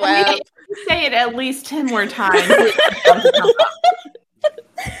if web. We say it at least 10 more times.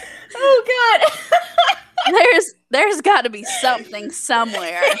 Oh God. There's got to be something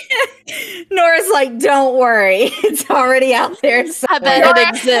somewhere. Nora's like, don't worry, it's already out there somewhere. I bet it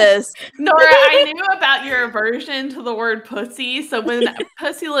exists. Nora, I knew about your aversion to the word pussy, so when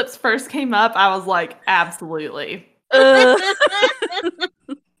pussy lips first came up, I was like, absolutely. When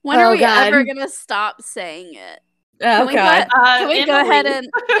are we ever gonna stop saying it? Can we go ahead and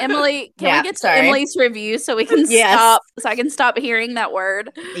Emily? Can we get to Emily's review so we can stop? So I can stop hearing that word.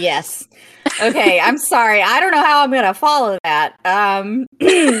 Yes. Okay. I'm sorry. I don't know how I'm gonna follow that. Mine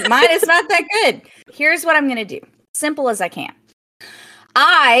is not that good. Here's what I'm gonna do. Simple as I can.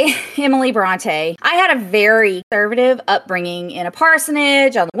 Emily Bronte, I had a very conservative upbringing in a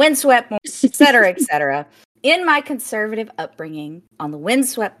parsonage, on the windswept moors, et cetera, et cetera. In my conservative upbringing on the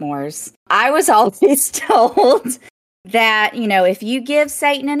windswept moors, I was always told that, if you give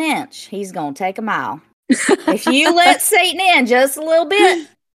Satan an inch, he's going to take a mile. If you let Satan in just a little bit,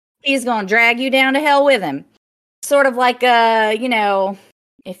 he's going to drag you down to hell with him. Sort of like,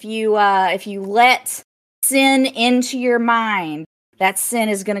 if you let sin into your mind, that sin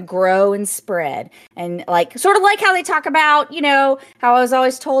is going to grow and spread. And sort of like how they talk about, how I was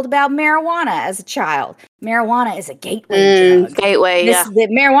always told about marijuana as a child. Marijuana is a gateway drug.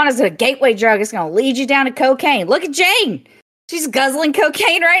 Marijuana is a gateway drug. It's going to lead you down to cocaine. Look at Jane. She's guzzling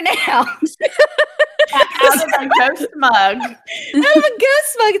cocaine right now. Out of a ghost mug. Out of a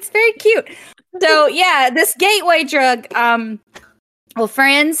ghost mug. It's very cute. So yeah, this gateway drug. Well,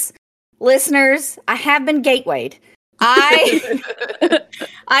 friends, listeners, I have been gatewayed. I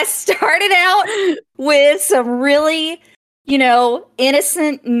started out with some really,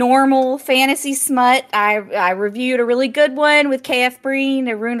 innocent, normal fantasy smut. I reviewed a really good one with KF Breen,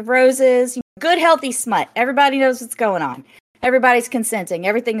 A Rune of Roses. Good, healthy smut. Everybody knows what's going on. Everybody's consenting.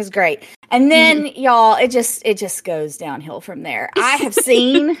 Everything is great. And then, y'all, it just goes downhill from there. I have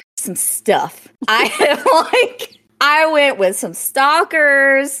seen some stuff. I went with some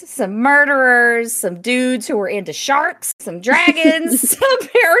stalkers, some murderers, some dudes who were into sharks, some dragons, some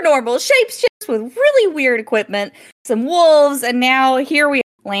paranormal shapeshifters with really weird equipment, some wolves, and now here we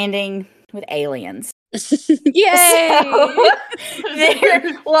are landing with aliens. Yay! So,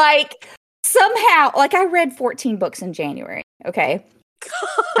 they're somehow, I read 14 books in January, okay?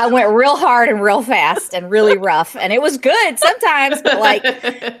 I went real hard and real fast and really rough, and it was good sometimes, but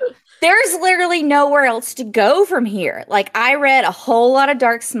there's literally nowhere else to go from here. I read a whole lot of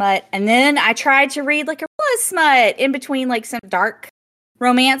dark smut, and then I tried to read a real smut in between some dark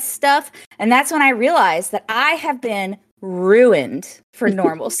romance stuff, and that's when I realized that I have been ruined for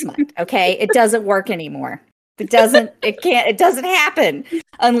normal smut. Okay, it doesn't work anymore. It doesn't happen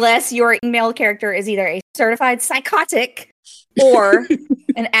unless your male character is either a certified psychotic or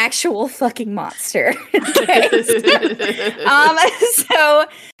an actual fucking monster. Okay. So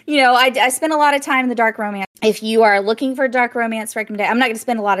I spent a lot of time in the dark romance. If you are looking for dark romance recommendation, I'm not going to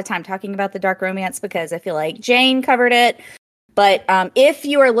spend a lot of time talking about the dark romance because I feel like Jane covered it. But if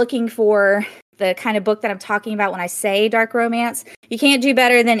you are looking for the kind of book that I'm talking about when I say dark romance, you can't do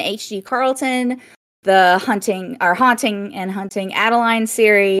better than H.G. Carlton, the Haunting and Hunting Adeline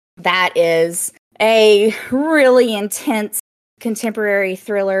series. That is a really intense contemporary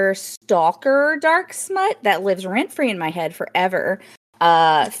thriller stalker dark smut that lives rent-free in my head forever,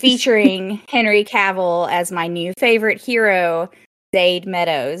 featuring Henry Cavill as my new favorite hero, Zade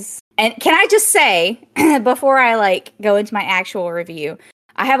Meadows. And can I just say, before I go into my actual review,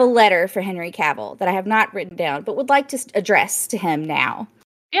 I have a letter for Henry Cavill that I have not written down, but would like to address to him now.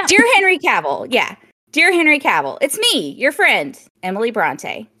 Yeah. Dear Henry Cavill, Dear Henry Cavill, it's me, your friend, Emily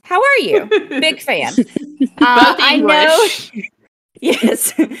Bronte. How are you? Big fan. I know.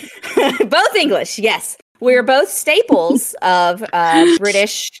 Yes. Both English, yes. We're both staples of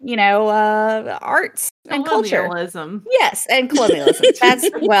British, arts and culture. Colonialism. Yes, and colonialism. That's,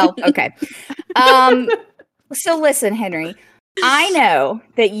 okay. So listen, Henry, I know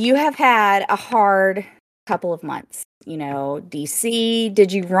that you have had a hard couple of months. DC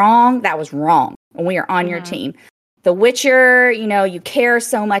did you wrong. That was wrong. When we are on your team. The Witcher, you care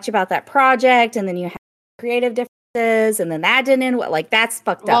so much about that project, and then you have creative differences, and then that didn't end. That's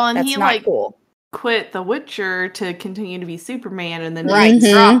fucked up. And that's he not cool. Quit The Witcher to continue to be Superman, and then dropped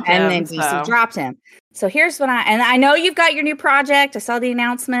him, and then DC dropped him. So here's what I know you've got your new project. I saw the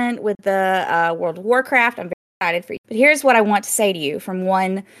announcement with the World of Warcraft. I'm very excited for you. But here's what I want to say to you from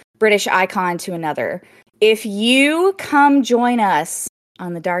one British icon to another. If you come join us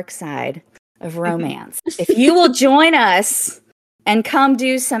on the dark side of romance, if you will join us and come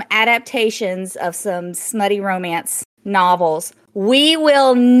do some adaptations of some smutty romance novels, we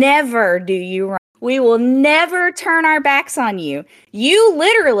will never do you wrong. We will never turn our backs on you. You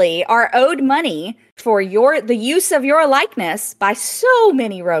literally are owed money for the use of your likeness by so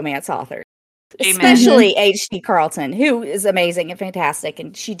many romance authors. Amen. Especially H.G. Carlton, who is amazing and fantastic,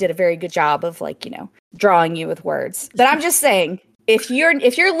 and she did a very good job of drawing you with words. But I'm just saying, if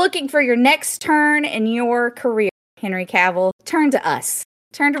you're looking for your next turn in your career, Henry Cavill, turn to us.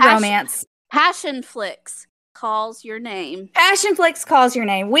 Turn to romance. Passion Flicks calls your name. Passion Flicks calls your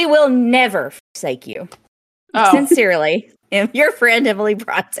name. We will never forsake you. Sincerely, your friend Emily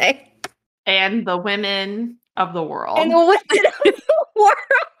Bronte. And the women of the world. And the women of the world.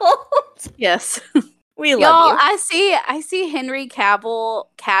 Yes. We love Y'all, you. I see Henry Cavill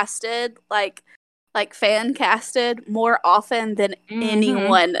casted, fan casted more often than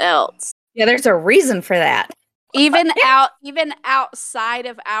anyone else. Yeah, there's a reason for that. Even outside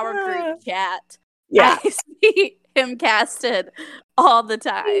of our group chat. Yeah. I see him casted all the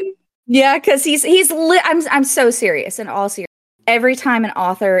time. Yeah, because I'm so serious and all serious. Every time an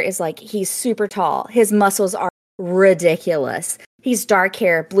author is he's super tall, his muscles are ridiculous. He's dark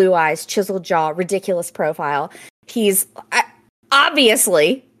hair, blue eyes, chiseled jaw, ridiculous profile. He's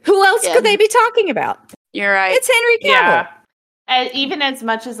obviously, who else could they be talking about? You're right. It's Henry Cavill. Yeah. And even as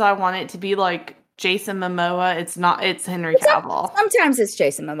much as I want it to be Jason Momoa, it's Henry Cavill. Sometimes it's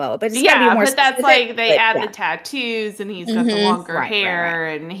Jason Momoa, but it's gotta be more specific. That's they add the tattoos, and he's got the longer hair,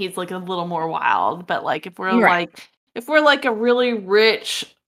 right. and he's a little more wild. But if we're if we're a really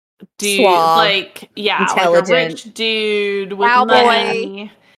rich dude, suave, like intelligent, like a rich dude with cowboy.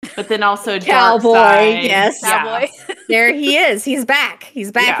 money, but then also cowboy. dark side. Yes, Cowboy. There he is. He's back.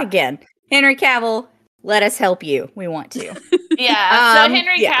 He's back Yeah. again. Henry Cavill, let us help you. We want to. Yeah. So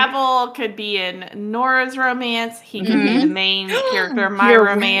Henry Cavill could be in Nora's romance. He could be the main character of my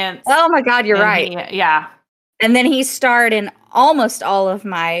romance. Right. Oh my God, you're right. Yeah. And then he starred in almost all of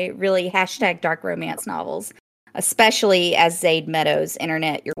my really #dark romance novels, especially as Zaid Meadows.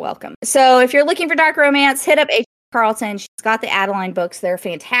 Internet, you're welcome. So if you're looking for dark romance, hit up H. Carlton. She's got the Adeline books. They're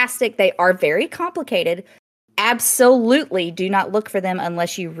fantastic. They are very complicated. Absolutely do not look for them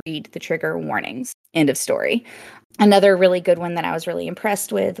unless you read the trigger warnings. End of story. Another really good one that I was really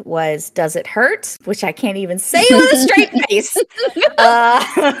impressed with was Does It Hurt? Which I can't even say with a straight face.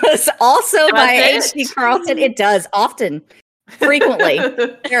 It's also by H.D. Carlton. It does, often, frequently.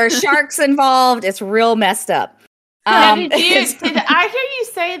 There are sharks involved. It's real messed up. Did I hear you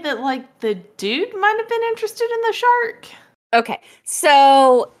say that, like, the dude might have been interested in the shark? Okay,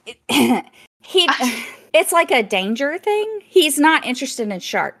 so it's like a danger thing. He's not interested in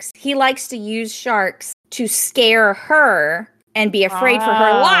sharks. He likes to use sharks to scare her and be afraid for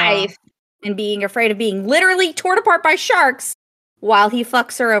her life and being afraid of being literally torn apart by sharks while he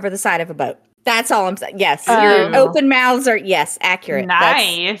fucks her over the side of a boat. That's all I'm saying. Yes, your open mouths are, accurate.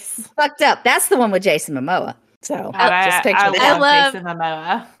 Nice. That's fucked up. That's the one with Jason Momoa. So just picture that. I love Jason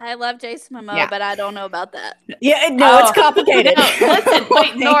Momoa. I love Jason Momoa, but I don't know about that. Yeah, no, it's complicated. No, listen,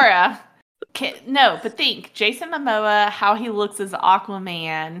 wait, Nora. But think Jason Momoa, how he looks as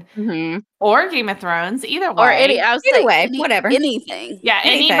Aquaman, or Game of Thrones, either way. Or either way, whatever. Anything. Yeah,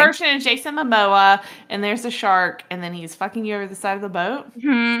 any version of Jason Momoa, and there's a shark, and then he's fucking you over the side of the boat.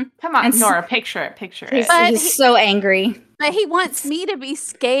 Mm-hmm. Come on, Nora, picture it. He's so angry. But he wants me to be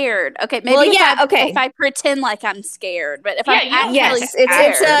scared. Okay, maybe if I pretend like I'm scared, but if I'm actually scared.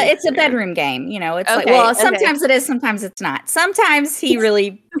 It's a bedroom game. You know, it's sometimes it is, sometimes it's not. Sometimes he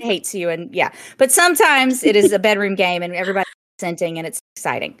really hates you, and but sometimes it is a bedroom game, and everybody's consenting, and it's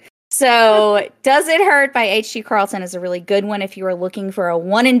exciting. So, Does It Hurt by H.D. Carlton is a really good one if you are looking for a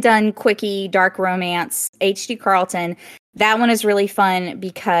one-and-done, quickie, dark romance. H.D. Carlton. That one is really fun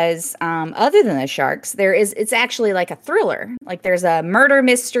because other than the sharks, it's actually like a thriller. Like there's a murder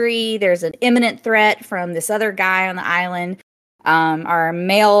mystery. There's an imminent threat from this other guy on the island. Our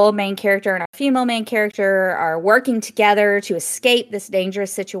male main character and our female main character are working together to escape this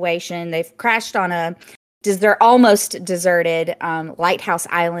dangerous situation. They've crashed on they're almost deserted lighthouse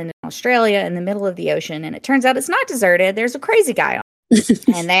island in Australia in the middle of the ocean. And it turns out it's not deserted. There's a crazy guy on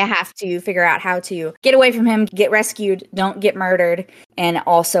and they have to figure out how to get away from him, get rescued, don't get murdered, and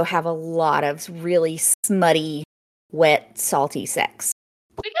also have a lot of really smutty, wet, salty sex.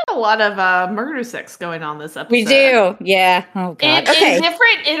 We got a lot of murder sex going on this episode. We do, yeah. Oh god. In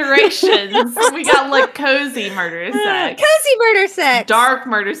different iterations. We got like cozy murder sex, cozy murder sex, dark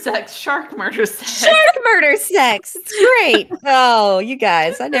murder sex, shark murder sex, shark murder sex. It's great. Oh, you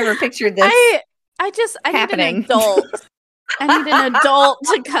guys, I never pictured this. I happening. Need an adult. I need an adult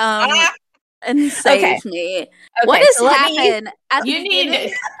to come and save me. What has happened? You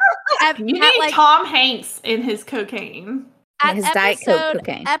need Tom Hanks in his cocaine. At his Diet Coke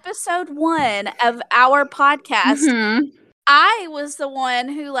cocaine. Episode 1 of our podcast, I was the one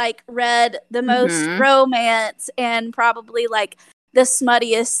who read the most romance and probably the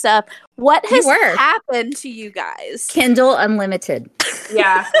smuttiest stuff. What has happened to you guys? Kindle Unlimited.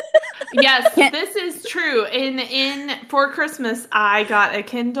 Yeah. Yes, this is true. For Christmas, I got a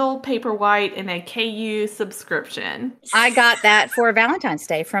Kindle Paperwhite and a KU subscription. I got that for Valentine's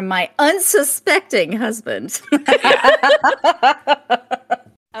Day from my unsuspecting husband.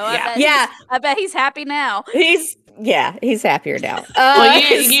 I bet he's happy now. He's happier now. Well,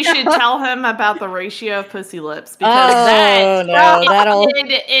 you should tell him about the ratio of pussy lips because that'll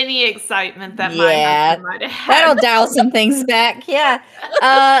any excitement that might have. That'll dial some things back. Yeah.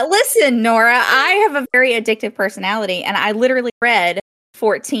 Listen, Nora, I have a very addictive personality, and I literally read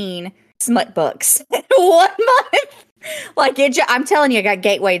 14 smut books in 1 month. I'm telling you, I got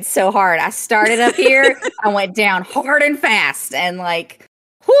gatewayed so hard. I started up here, I went down hard and fast, and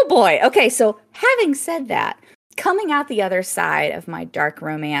oh boy. Okay, so having said that, coming out the other side of my dark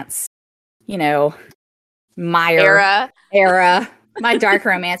romance, mire era, my dark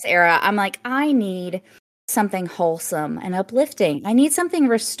romance era, I'm I need something wholesome and uplifting. I need something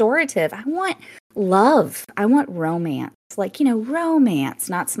restorative. I want love. I want romance. Romance,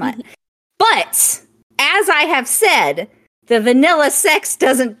 not smut. But as I have said, the vanilla sex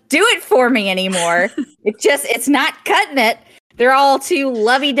doesn't do it for me anymore. It's not cutting it. They're all too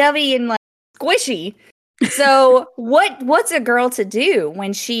lovey-dovey and squishy. So what's a girl to do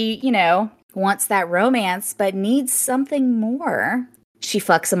when she, wants that romance but needs something more? She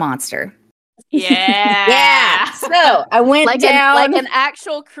fucks a monster. Yeah. Yeah. So I went down like an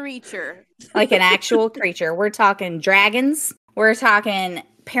actual creature. like an actual creature. We're talking dragons. We're talking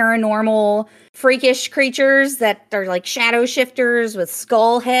paranormal, freakish creatures that are like shadow shifters with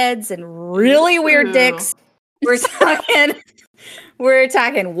skull heads and really weird dicks. We're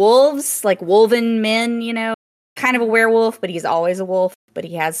talking wolves, like wolven men, kind of a werewolf, but he's always a wolf, but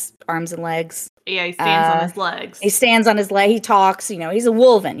he has arms and legs. Yeah, he stands on his legs. He stands on his leg. He talks, he's a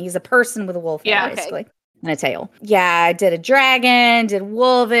wolven. He's a person with a wolf head, basically. And a tail. Yeah, I did a dragon, did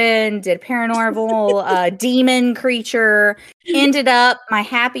wolven, did paranormal, demon creature. Ended up my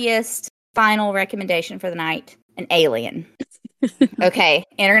happiest final recommendation for the night, an alien. Okay,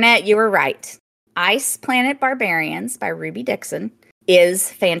 internet, you were right. Ice Planet Barbarians by Ruby Dixon is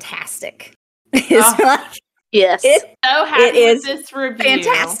fantastic. Yes. So happy with this review.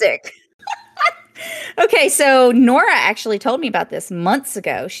 Fantastic. Okay, so Nora actually told me about this months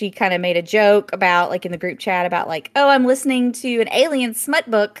ago. She kind of made a joke about, like, in the group chat about, like, oh, I'm listening to an alien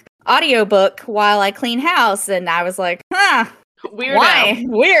smut book, audiobook while I clean house. And I was like, Weirdo. Why?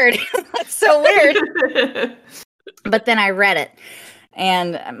 Weird. That's so weird. But then I read it.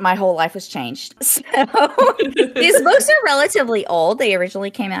 And my whole life was changed. So these books are relatively old. They originally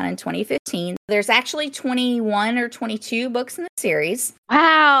came out in 2015. There's actually 21 or 22 books in the series.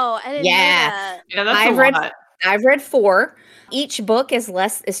 Wow. I didn't know that. Yeah, that's a lot. I've read 4. Each book is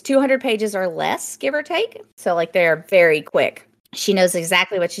 200 pages or less, give or take. So, like, they're very quick. She knows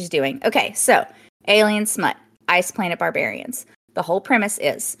exactly what she's doing. Okay, so Alien Smut, Ice Planet Barbarians. The whole premise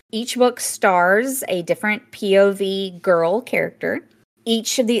is each book stars a different POV girl character.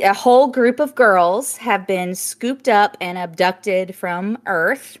 A whole group of girls have been scooped up and abducted from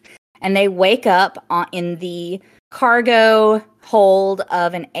Earth, and they wake up in the cargo hold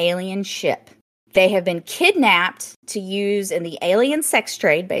of an alien ship. They have been kidnapped to use in the alien sex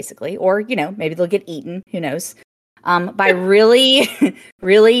trade, basically, or, maybe they'll get eaten, who knows, by really,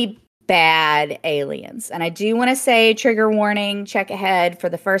 really bad aliens. And I do want to say, trigger warning, check ahead for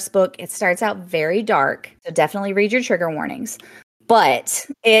the first book. It starts out very dark, so definitely read your trigger warnings. But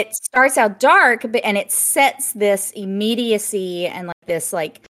it starts out dark, and it sets this immediacy and this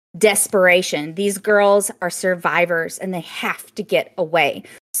desperation. These girls are survivors, and they have to get away.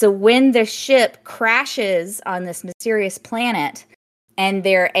 So when the ship crashes on this mysterious planet, and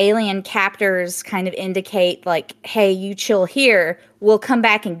their alien captors kind of indicate, like, hey, you chill here, we'll come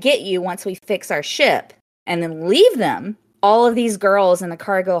back and get you once we fix our ship, and then leave them, all of these girls in the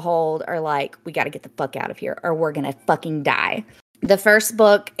cargo hold are like, we got to get the fuck out of here, or we're going to fucking die. The first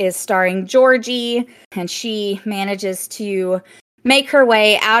book is starring Georgie, and she manages to make her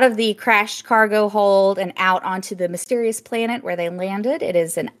way out of the crashed cargo hold and out onto the mysterious planet where they landed. It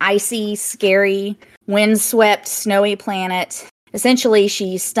is an icy, scary, windswept, snowy planet. Essentially,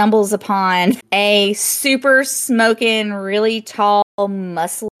 she stumbles upon a super smoking, really tall,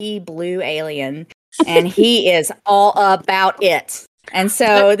 muscly blue alien, and he is all about it. And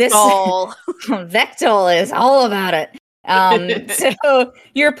so Vectol is all about it. So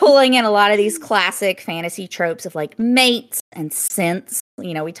you're pulling in a lot of these classic fantasy tropes of like mates and scents.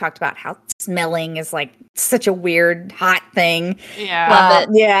 We talked about how smelling is like such a weird, hot thing. Yeah.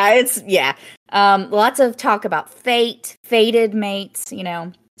 Lots of talk about fated mates,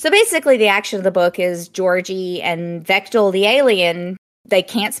 So basically the action of the book is Georgie and Vectol the alien. They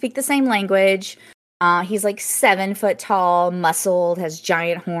can't speak the same language. He's like 7 foot tall, muscled, has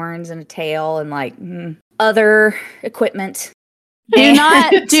giant horns and a tail and other equipment.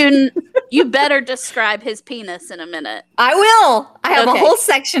 You better describe his penis in a minute. I will. I have a whole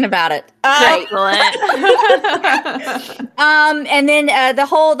section about it. And then the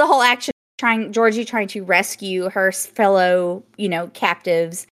whole action, Georgie trying to rescue her fellow,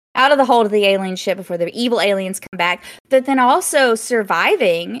 captives out of the hold of the alien ship before the evil aliens come back, but then also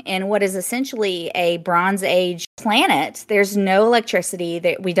surviving in what is essentially a Bronze Age planet. There's no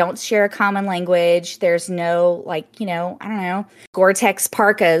electricity. We don't share a common language. There's no, Gore-Tex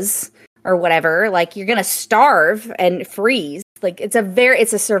parkas or whatever. You're going to starve and freeze. It's a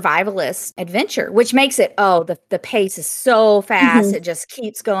survivalist adventure, which makes it, the pace is so fast. Mm-hmm. It just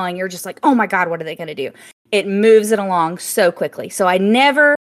keeps going. You're just like, oh my God, what are they going to do? It moves it along so quickly. So I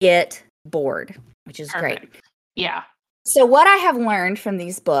never get bored, which is great. Yeah. So what I have learned from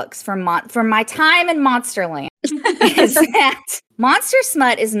these books from my time in Monsterland is that monster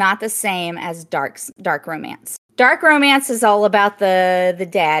smut is not the same as dark romance. Dark romance is all about the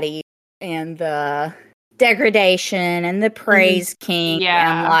daddy and the degradation and the praise king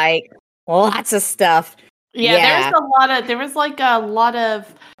and lots of stuff. Yeah, there was like a lot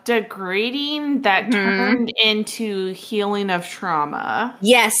of degrading that turned into healing of trauma.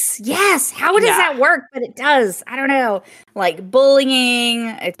 Yes. How does that work? But it does. I don't know. Like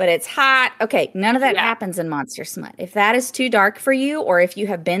bullying, but it's hot. Okay, none of that happens in Monster Smut. If that is too dark for you, or if you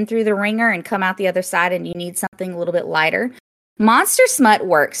have been through the ringer and come out the other side and you need something a little bit lighter, Monster Smut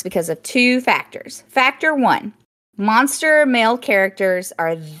works because of two factors. Factor one, monster male characters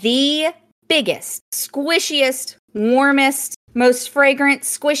are the biggest, squishiest, warmest, most fragrant,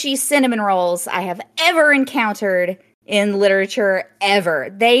 squishy cinnamon rolls I have ever encountered in literature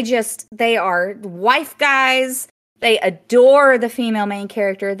ever. They are wife guys. They adore the female main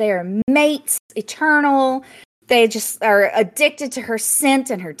character. They are mates, eternal. They just are addicted to her scent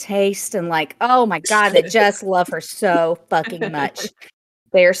and her taste. And like, oh my God, they just love her so fucking much.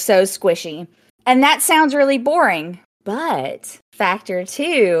 They are so squishy. And that sounds really boring. But factor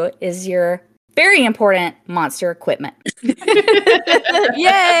two is your very important monster equipment.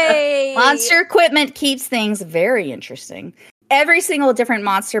 Yay! Monster equipment keeps things very interesting. Every single different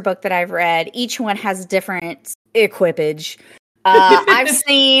monster book that I've read, each one has different equipage. I've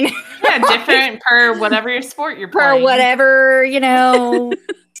seen different per whatever your sport you're playing. Per whatever,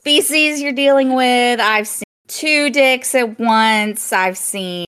 species you're dealing with. I've seen two dicks at once. I've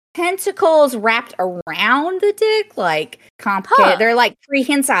seen tentacles wrapped around the dick, like complicated. They're like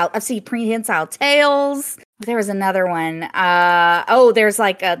prehensile. I've seen prehensile tails. There was another one. There's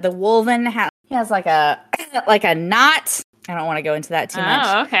like the Wolven has like a knot. I don't want to go into that too much.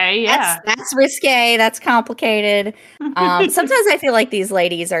 Oh, okay, yeah. That's risque. That's complicated. Sometimes I feel like these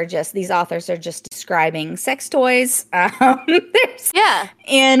authors are just describing sex toys.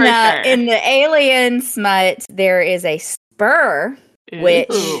 In the alien smut, there is a spur,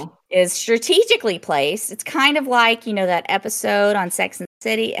 which is strategically placed. It's kind of like, that episode on Sex and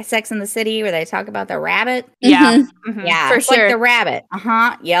the City where they talk about the rabbit. Yeah. Mm-hmm. Yeah, for sure. Like the rabbit.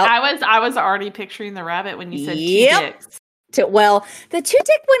 Yep. I was already picturing the rabbit when you said two dicks. Well, the two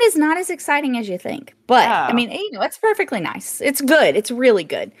dick one is not as exciting as you think. But, I mean, it's perfectly nice. It's good. It's really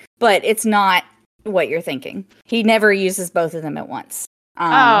good. But it's not what you're thinking. He never uses both of them at once.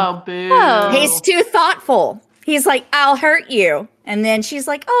 Boo. He's too thoughtful. He's like, I'll hurt you. And then she's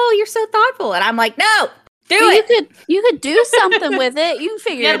like, oh, you're so thoughtful. And I'm like, no, do it. You could do something with it. You can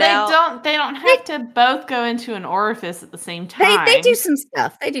figure it out. They don't have to both go into an orifice at the same time. They do some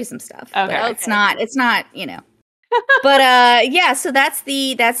stuff. Okay. It's not, But so that's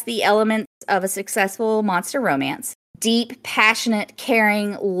the elements of a successful monster romance. Deep, passionate,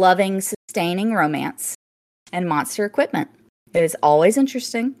 caring, loving, sustaining romance and monster equipment. It is always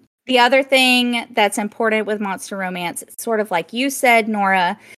interesting. The other thing that's important with monster romance, sort of like you said,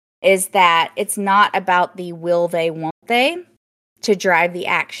 Nora, is that it's not about the will they, won't they to drive the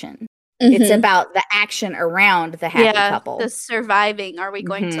action. Mm-hmm. It's about the action around the happy couple. The surviving. Are we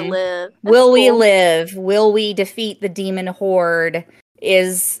going to live? Will we live? Will we defeat the demon horde?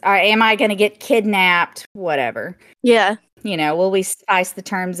 Am I going to get kidnapped? Whatever. Yeah. Will we spice the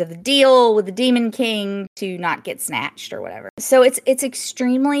terms of the deal with the Demon King to not get snatched or whatever? So it's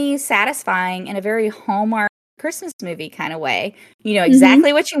extremely satisfying in a very Hallmark Christmas movie kind of way. You know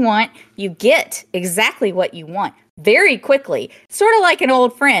exactly what you want. You get exactly what you want very quickly. Sort of like an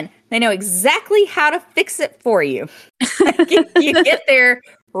old friend. They know exactly how to fix it for you. You get there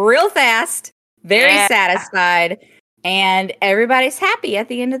real fast, very satisfied, and everybody's happy at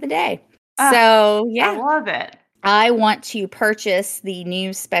the end of the day. So, yeah. I love it. I want to purchase the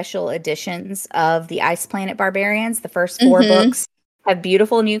new special editions of the Ice Planet Barbarians. The first 4 books have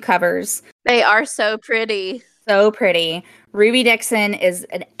beautiful new covers. They are so pretty. So pretty. Ruby Dixon is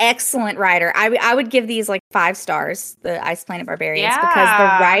an excellent writer. I would give these like 5 stars, the Ice Planet Barbarians, because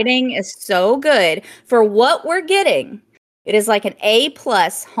the writing is so good for what we're getting. It is like an A+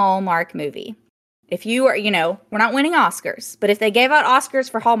 Hallmark movie. If you are, we're not winning Oscars, but if they gave out Oscars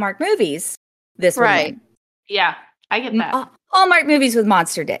for Hallmark movies, this would win. Yeah, I get that. Hallmark movies with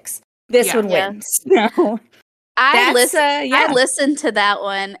monster dicks. This would win. So, I listened to that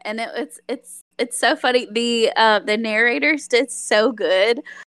one, and it's so funny. The narrators did so good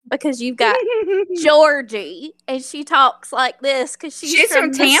because you've got Georgie, and she talks like this because she's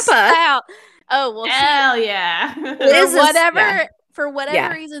from Tampa. South. Oh well, hell yeah! For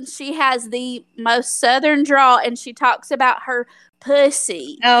whatever reason, she has the most southern drawl, and she talks about her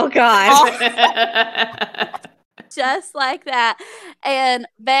pussy. Oh God. Just like that. And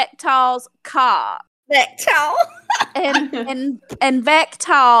Vectal's cock. Vectal. and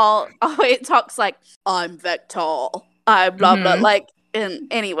Vectal always talks like, I'm Vectal. I blah blah. Like And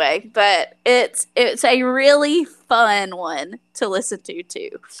anyway, but it's a really fun one to listen to too.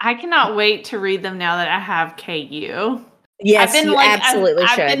 I cannot wait to read them now that I have KU. Yes, you absolutely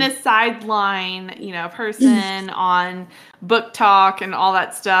should. I've been a sideline, person on Book Talk and all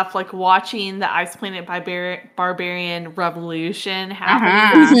that stuff, like watching the Ice Planet Barbarian revolution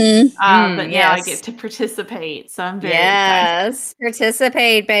happen. But now I get to participate, so I'm very excited.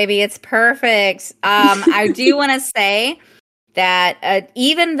 Participate, baby. It's perfect. I do want to say that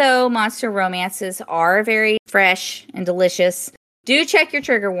even though monster romances are very fresh and delicious, do check your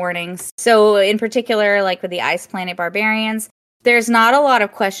trigger warnings. So in particular, like with the Ice Planet Barbarians, there's not a lot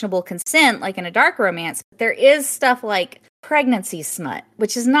of questionable consent like in a dark romance, but there is stuff like pregnancy smut,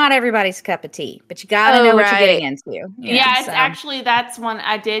 which is not everybody's cup of tea, but you gotta know what you're getting into. Actually, that's one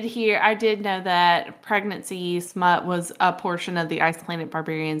I did hear. I did know that pregnancy smut was a portion of the Ice Planet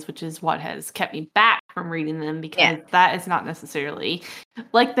Barbarians, which is what has kept me back from reading them, because that is not necessarily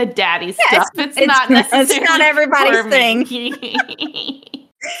like the daddy stuff. It's not necessarily it's not everybody's thing.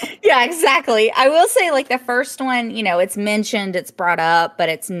 Yeah, exactly. I will say, like, the first one, it's mentioned, it's brought up, but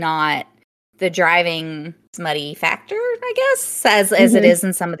it's not the driving smutty factor, I guess, as it is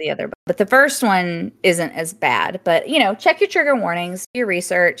in some of the other books. But the first one isn't as bad. But, check your trigger warnings, your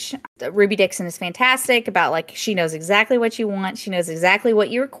research. Ruby Dixon is fantastic about, like, she knows exactly what you want. She knows exactly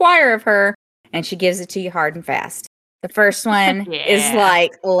what you require of her, and she gives it to you hard and fast. The first one is,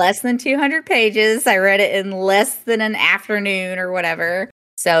 like, less than 200 pages. I read it in less than an afternoon or whatever.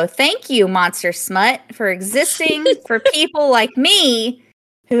 So thank you, Monster Smut, for existing for people like me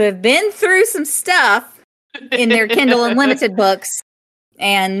who have been through some stuff in their Kindle Unlimited books,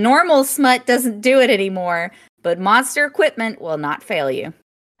 and normal smut doesn't do it anymore, but monster equipment will not fail you.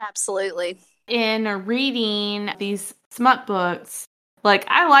 Absolutely. In reading these smut books, like,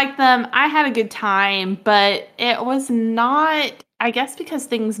 I like them. I had a good time, but it was not, I guess because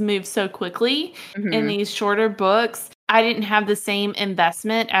things move so quickly in these shorter books, I didn't have the same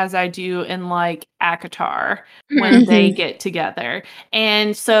investment as I do in, like, ACOTAR when they get together.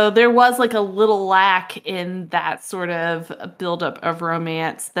 And so there was, like, a little lack in that sort of buildup of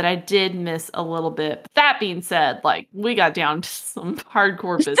romance that I did miss a little bit. But that being said, like, we got down to some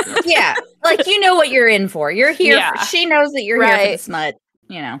hardcore business. Yeah, like, you know what you're in for. You're here. She knows that you're here for the smut,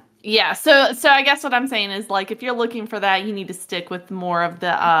 Yeah, so I guess what I'm saying is, like, if you're looking for that, you need to stick with more of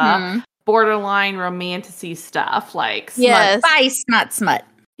the borderline romantasy stuff, like smut. Spice, not smut.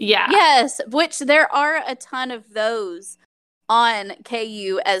 Yeah. Yes, which there are a ton of those on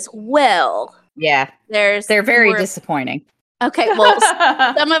KU as well. Yeah. They're very disappointing. Okay, well,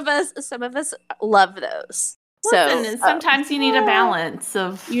 some of us love those. Listen, so sometimes you need a balance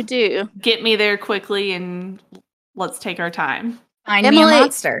of you do. Get me there quickly and let's take our time. Find me a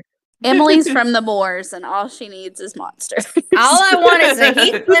monster. Emily's from the moors, and all she needs is monsters. All I want is a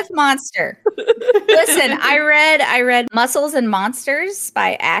Heathcliff monster. Listen, I read Muscles and Monsters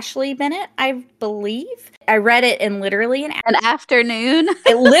by Ashley Bennett, I believe. I read it in literally an afternoon.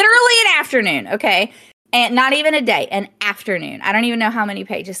 Literally an afternoon, okay? And not even a day, an afternoon. I don't even know how many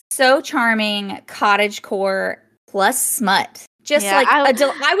pages. So charming, cottagecore plus smut. Just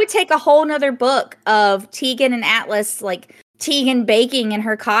I would take a whole nother book of Tegan and Atlas, like Tegan baking in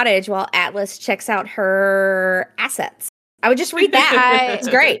her cottage while Atlas checks out her assets. I would just read that. It's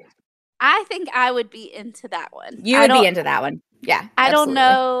great. I think I would be into that one. You would be into that one. Yeah. I don't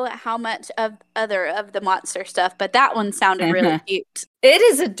know how much of the monster stuff, but that one sounded really cute. It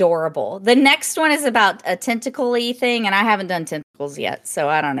is adorable. The next one is about a tentacle-y thing, and I haven't done tentacles yet, so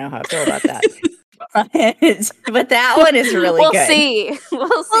I don't know how I feel about that. But that one is really good.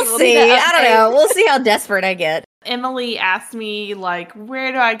 We'll see. I don't know. We'll see how desperate I get. Emily asked me, like,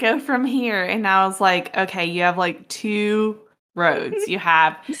 where do I go from here? And I was like, okay, you have, like, two roads. You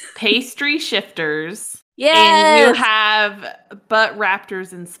have pastry shifters. Yes. And you have butt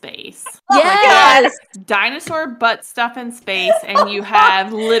raptors in space. Yes. Like, dinosaur butt stuff in space, and you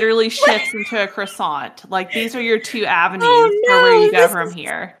have literally shifts into a croissant. Like, these are your two avenues for where you go from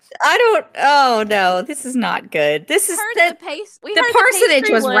here. Oh no, this is not good. This is the parsonage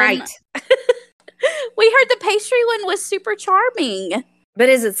was right. We heard the pastry one was super charming. But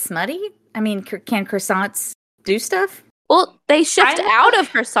is it smutty? I mean, can croissants do stuff? Well, they shift out of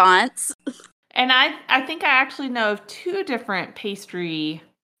croissants. And I think I actually know of two different pastry...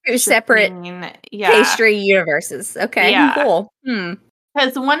 separate pastry universes. Okay, cool.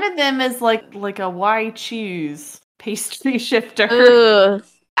 Because one of them is like a why choose pastry shifter. Ooh,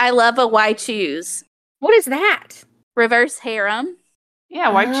 I love a why choose. What is that? Reverse harem. Yeah,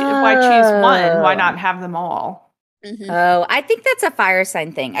 why choose one? Why not have them all? Mm-hmm. Oh, I think that's a fire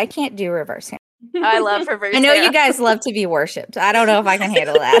sign thing. I can't do reverse harem. I love her. I know you guys love to be worshipped. I don't know if I can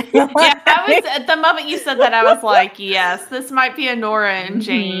handle that. Yeah, I was at the moment you said that, I was like, yes, this might be a Nora and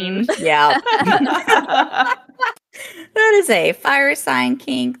Jane. Yeah. That is a fire sign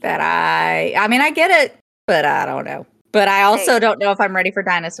kink that I mean, I get it, but I don't know. But I also don't know if I'm ready for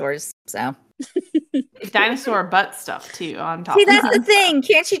dinosaurs. So dinosaur butt stuff too on top. See, that's the thing.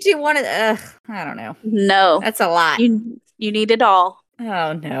 Can't you do one of I don't know. No. That's a lot. You need it all.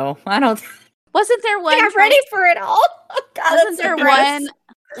 Oh no. I don't Wasn't there one? I'm ready for it all. Oh, God, wasn't there one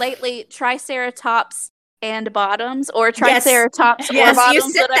lately, Triceratops and bottoms, or Triceratops or yes, bottoms?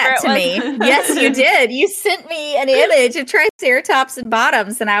 You sent that to me. Yes, you did. You sent me an image of Triceratops and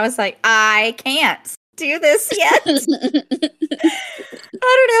bottoms, and I was like, I can't do this yet. I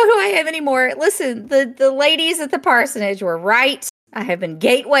don't know who I am anymore. Listen, the ladies at the parsonage were right. I have been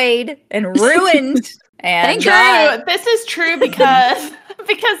gatewayed and ruined. And true. This is true because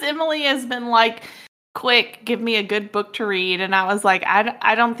Emily has been like, quick, give me a good book to read. And I was like,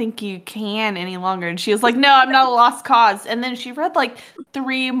 I don't think you can any longer. And she was like, no, I'm not a lost cause. And then she read like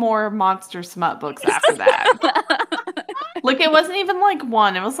 3 more monster smut books after that. Look, it wasn't even like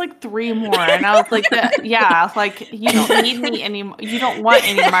 1. It was like 3 more. And I was like, I was like, you don't need me anymore. You don't want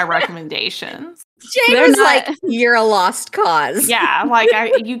any of my recommendations. Jane was like, you're a lost cause. Yeah, like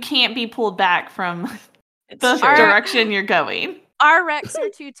you can't be pulled back from the direction you're going. Our Rex are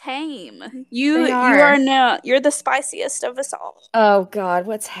too tame. You are not. You're the spiciest of us all. Oh God,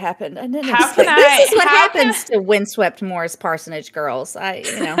 what's happened? I didn't this is what happens to Windswept Moors parsonage girls.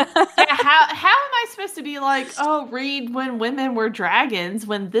 Yeah, how am I supposed to be like, oh, read when women were dragons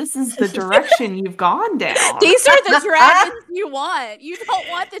when this is the direction you've gone down? These are the dragons you want. You don't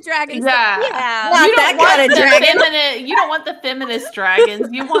want the dragons. Yeah, not that kind of dragon. You don't want the feminist dragons.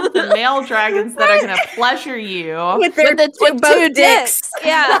 You want the male dragons that are going to pleasure you with two dicks.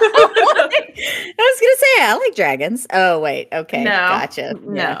 Yeah. I was gonna say I like dragons. Oh wait, okay, gotcha.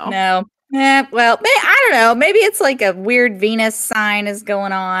 No. Well, I don't know. Maybe it's like a weird Venus sign is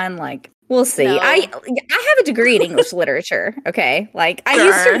going on. Like we'll see. No. I have a degree in English literature. Okay, like I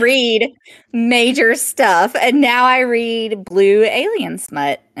used to read major stuff, and now I read blue alien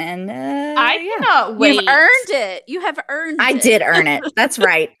smut. And I cannot wait. You've earned it. You have earned it. I did earn it. That's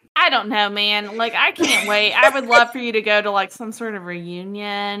right. I don't know, man. Like, I can't wait. I would love for you to go to, like, some sort of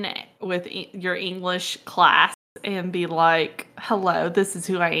reunion with your English class and be like, hello, this is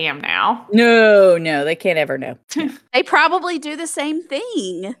who I am now. No, they can't ever know. They probably do the same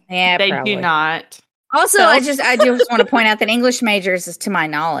thing. Yeah, they do not. Also, I just want to point out that English majors, to my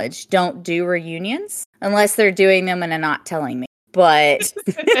knowledge, don't do reunions unless they're doing them and not telling me. But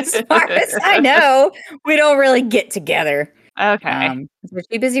as far as I know, we don't really get together. Okay. We're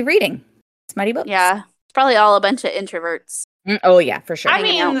too busy reading smutty books. Yeah. It's probably all a bunch of introverts. Oh, yeah, for sure. I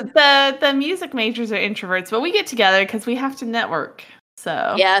mean, the music majors are introverts, but we get together because we have to network.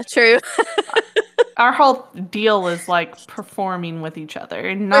 So yeah, true. Our whole deal is like performing with each other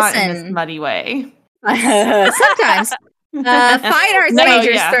and not in a smutty way. Sometimes. Fine arts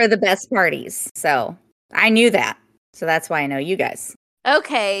majors throw the best parties. So I knew that. So that's why I know you guys.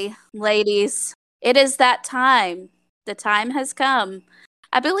 Okay, ladies. It is that time. The time has come.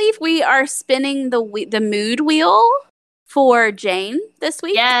 I believe we are spinning the mood wheel for Jane this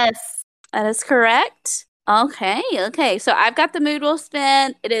week. Yes. That is correct. Okay. So I've got the mood wheel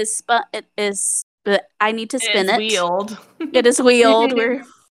spin. It is but I need to spin it. Wheeled. It is wheeled.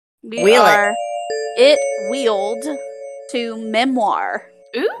 It wheeled to memoir.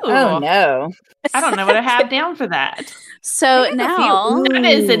 Ooh. Oh no. I don't know what I have down for that. So now that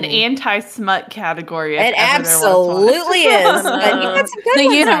is an anti-smut category. It absolutely is. But you got some good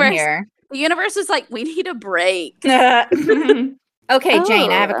ones on here. The universe is like, we need a break. Okay,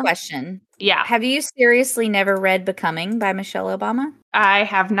 Jane, I have a question. Yeah. Have you seriously never read Becoming by Michelle Obama? I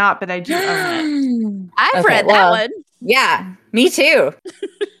have not, but I do own it. I've read that one. Yeah, me too.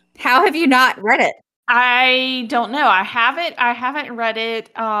 How have you not read it? I don't know. I haven't read it.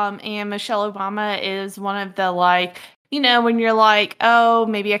 And Michelle Obama is one of the, like, you know, when you're like, oh,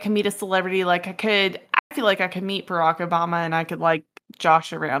 maybe I can meet a celebrity. Like I feel like I could meet Barack Obama and I could like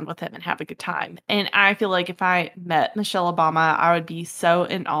josh around with him and have a good time. And I feel like if I met Michelle Obama, I would be so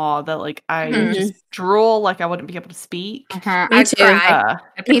in awe that like I would just drool, like I wouldn't be able to speak. I'd cry. I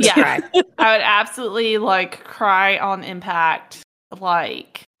would absolutely like cry on impact.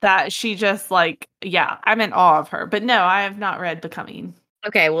 Like that she just like, yeah, I'm in awe of her. But no, I have not read Becoming.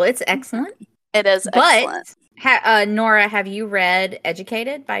 Okay, well, it's excellent. It is excellent. Nora, have you read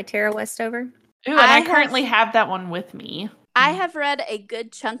Educated by Tara Westover? Ooh, and I currently have that one with me. I have read a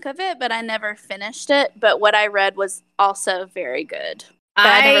good chunk of it, but I never finished it. But what I read was also very good. But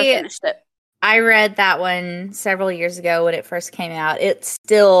I never finished it. I read that one several years ago when it first came out. It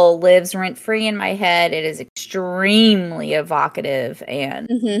still lives rent-free in my head. It is extremely evocative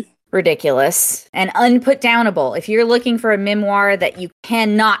and ridiculous and unputdownable. If you're looking for a memoir that you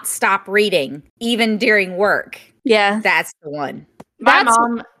cannot stop reading, even during work, that's the one. My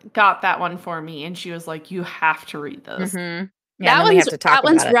mom got that one for me, and she was like, "You have to read this." Yeah, that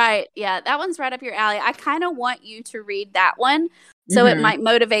one's right. Yeah, that one's right up your alley. I kind of want you to read that one. So it might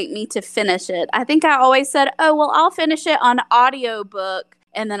motivate me to finish it. I think I always said, "Oh, well, I'll finish it on audiobook,"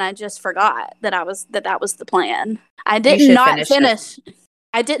 and then I just forgot that that was the plan. I did not finish.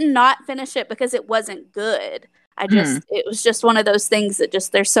 I did not finish it because it wasn't good. It was just one of those things that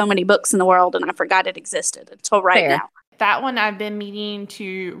there's so many books in the world, and I forgot it existed until now. That one I've been meaning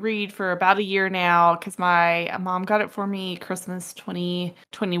to read for about a year now because my mom got it for me Christmas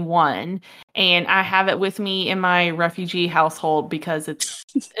 2021, and I have it with me in my refugee household because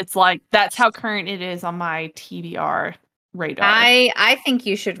it's like that's how current it is on my TBR radar. I think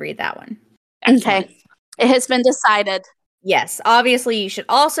you should read that one. Excellent. Okay, it has been decided. Yes, obviously you should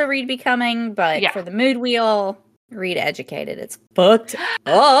also read Becoming, but for the mood wheel, read Educated. It's booked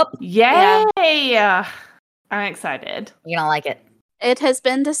up. Yay! Yeah. I'm excited. You're going to like it. It has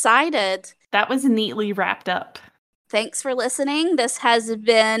been decided. That was neatly wrapped up. Thanks for listening. This has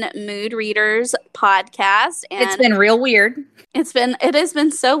been Mood Readers Podcast. And it's been real weird. It has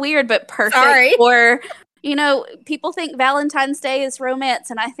been so weird, but perfect for, people think Valentine's Day is romance.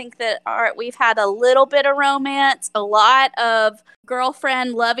 And I think that we've had a little bit of romance, a lot of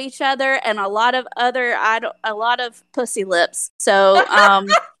girlfriend love each other, and a lot of pussy lips. So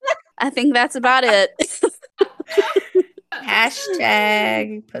I think that's about it.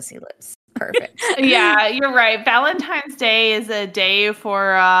 Hashtag pussy lips. Perfect. Yeah, you're right. Valentine's Day is a day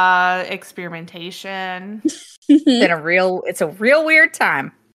for experimentation. It's a real weird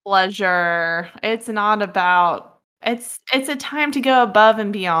time. Pleasure. It's not about it's a time to go above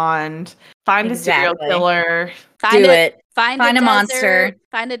and beyond. Find a serial killer. Find a monster.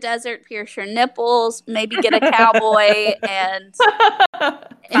 Find a desert, pierce your nipples, maybe get a cowboy and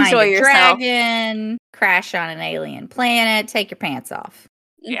enjoy yourself. Dragon, crash on an alien planet, take your pants off.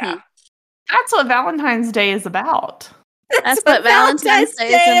 Yeah. That's what Valentine's Day is about. That's what Valentine's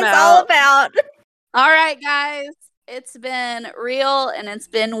Day is all about. All right, guys. It's been real and it's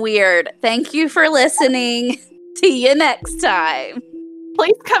been weird. Thank you for listening. See you next time.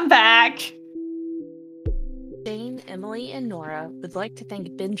 Please come back. Jane, Emily, and Nora would like to thank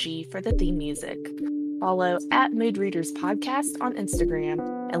Benji for the theme music. Follow @Mood Readers Podcast on Instagram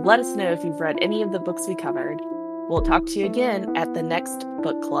and let us know if you've read any of the books we covered. We'll talk to you again at the next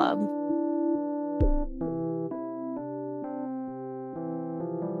book club.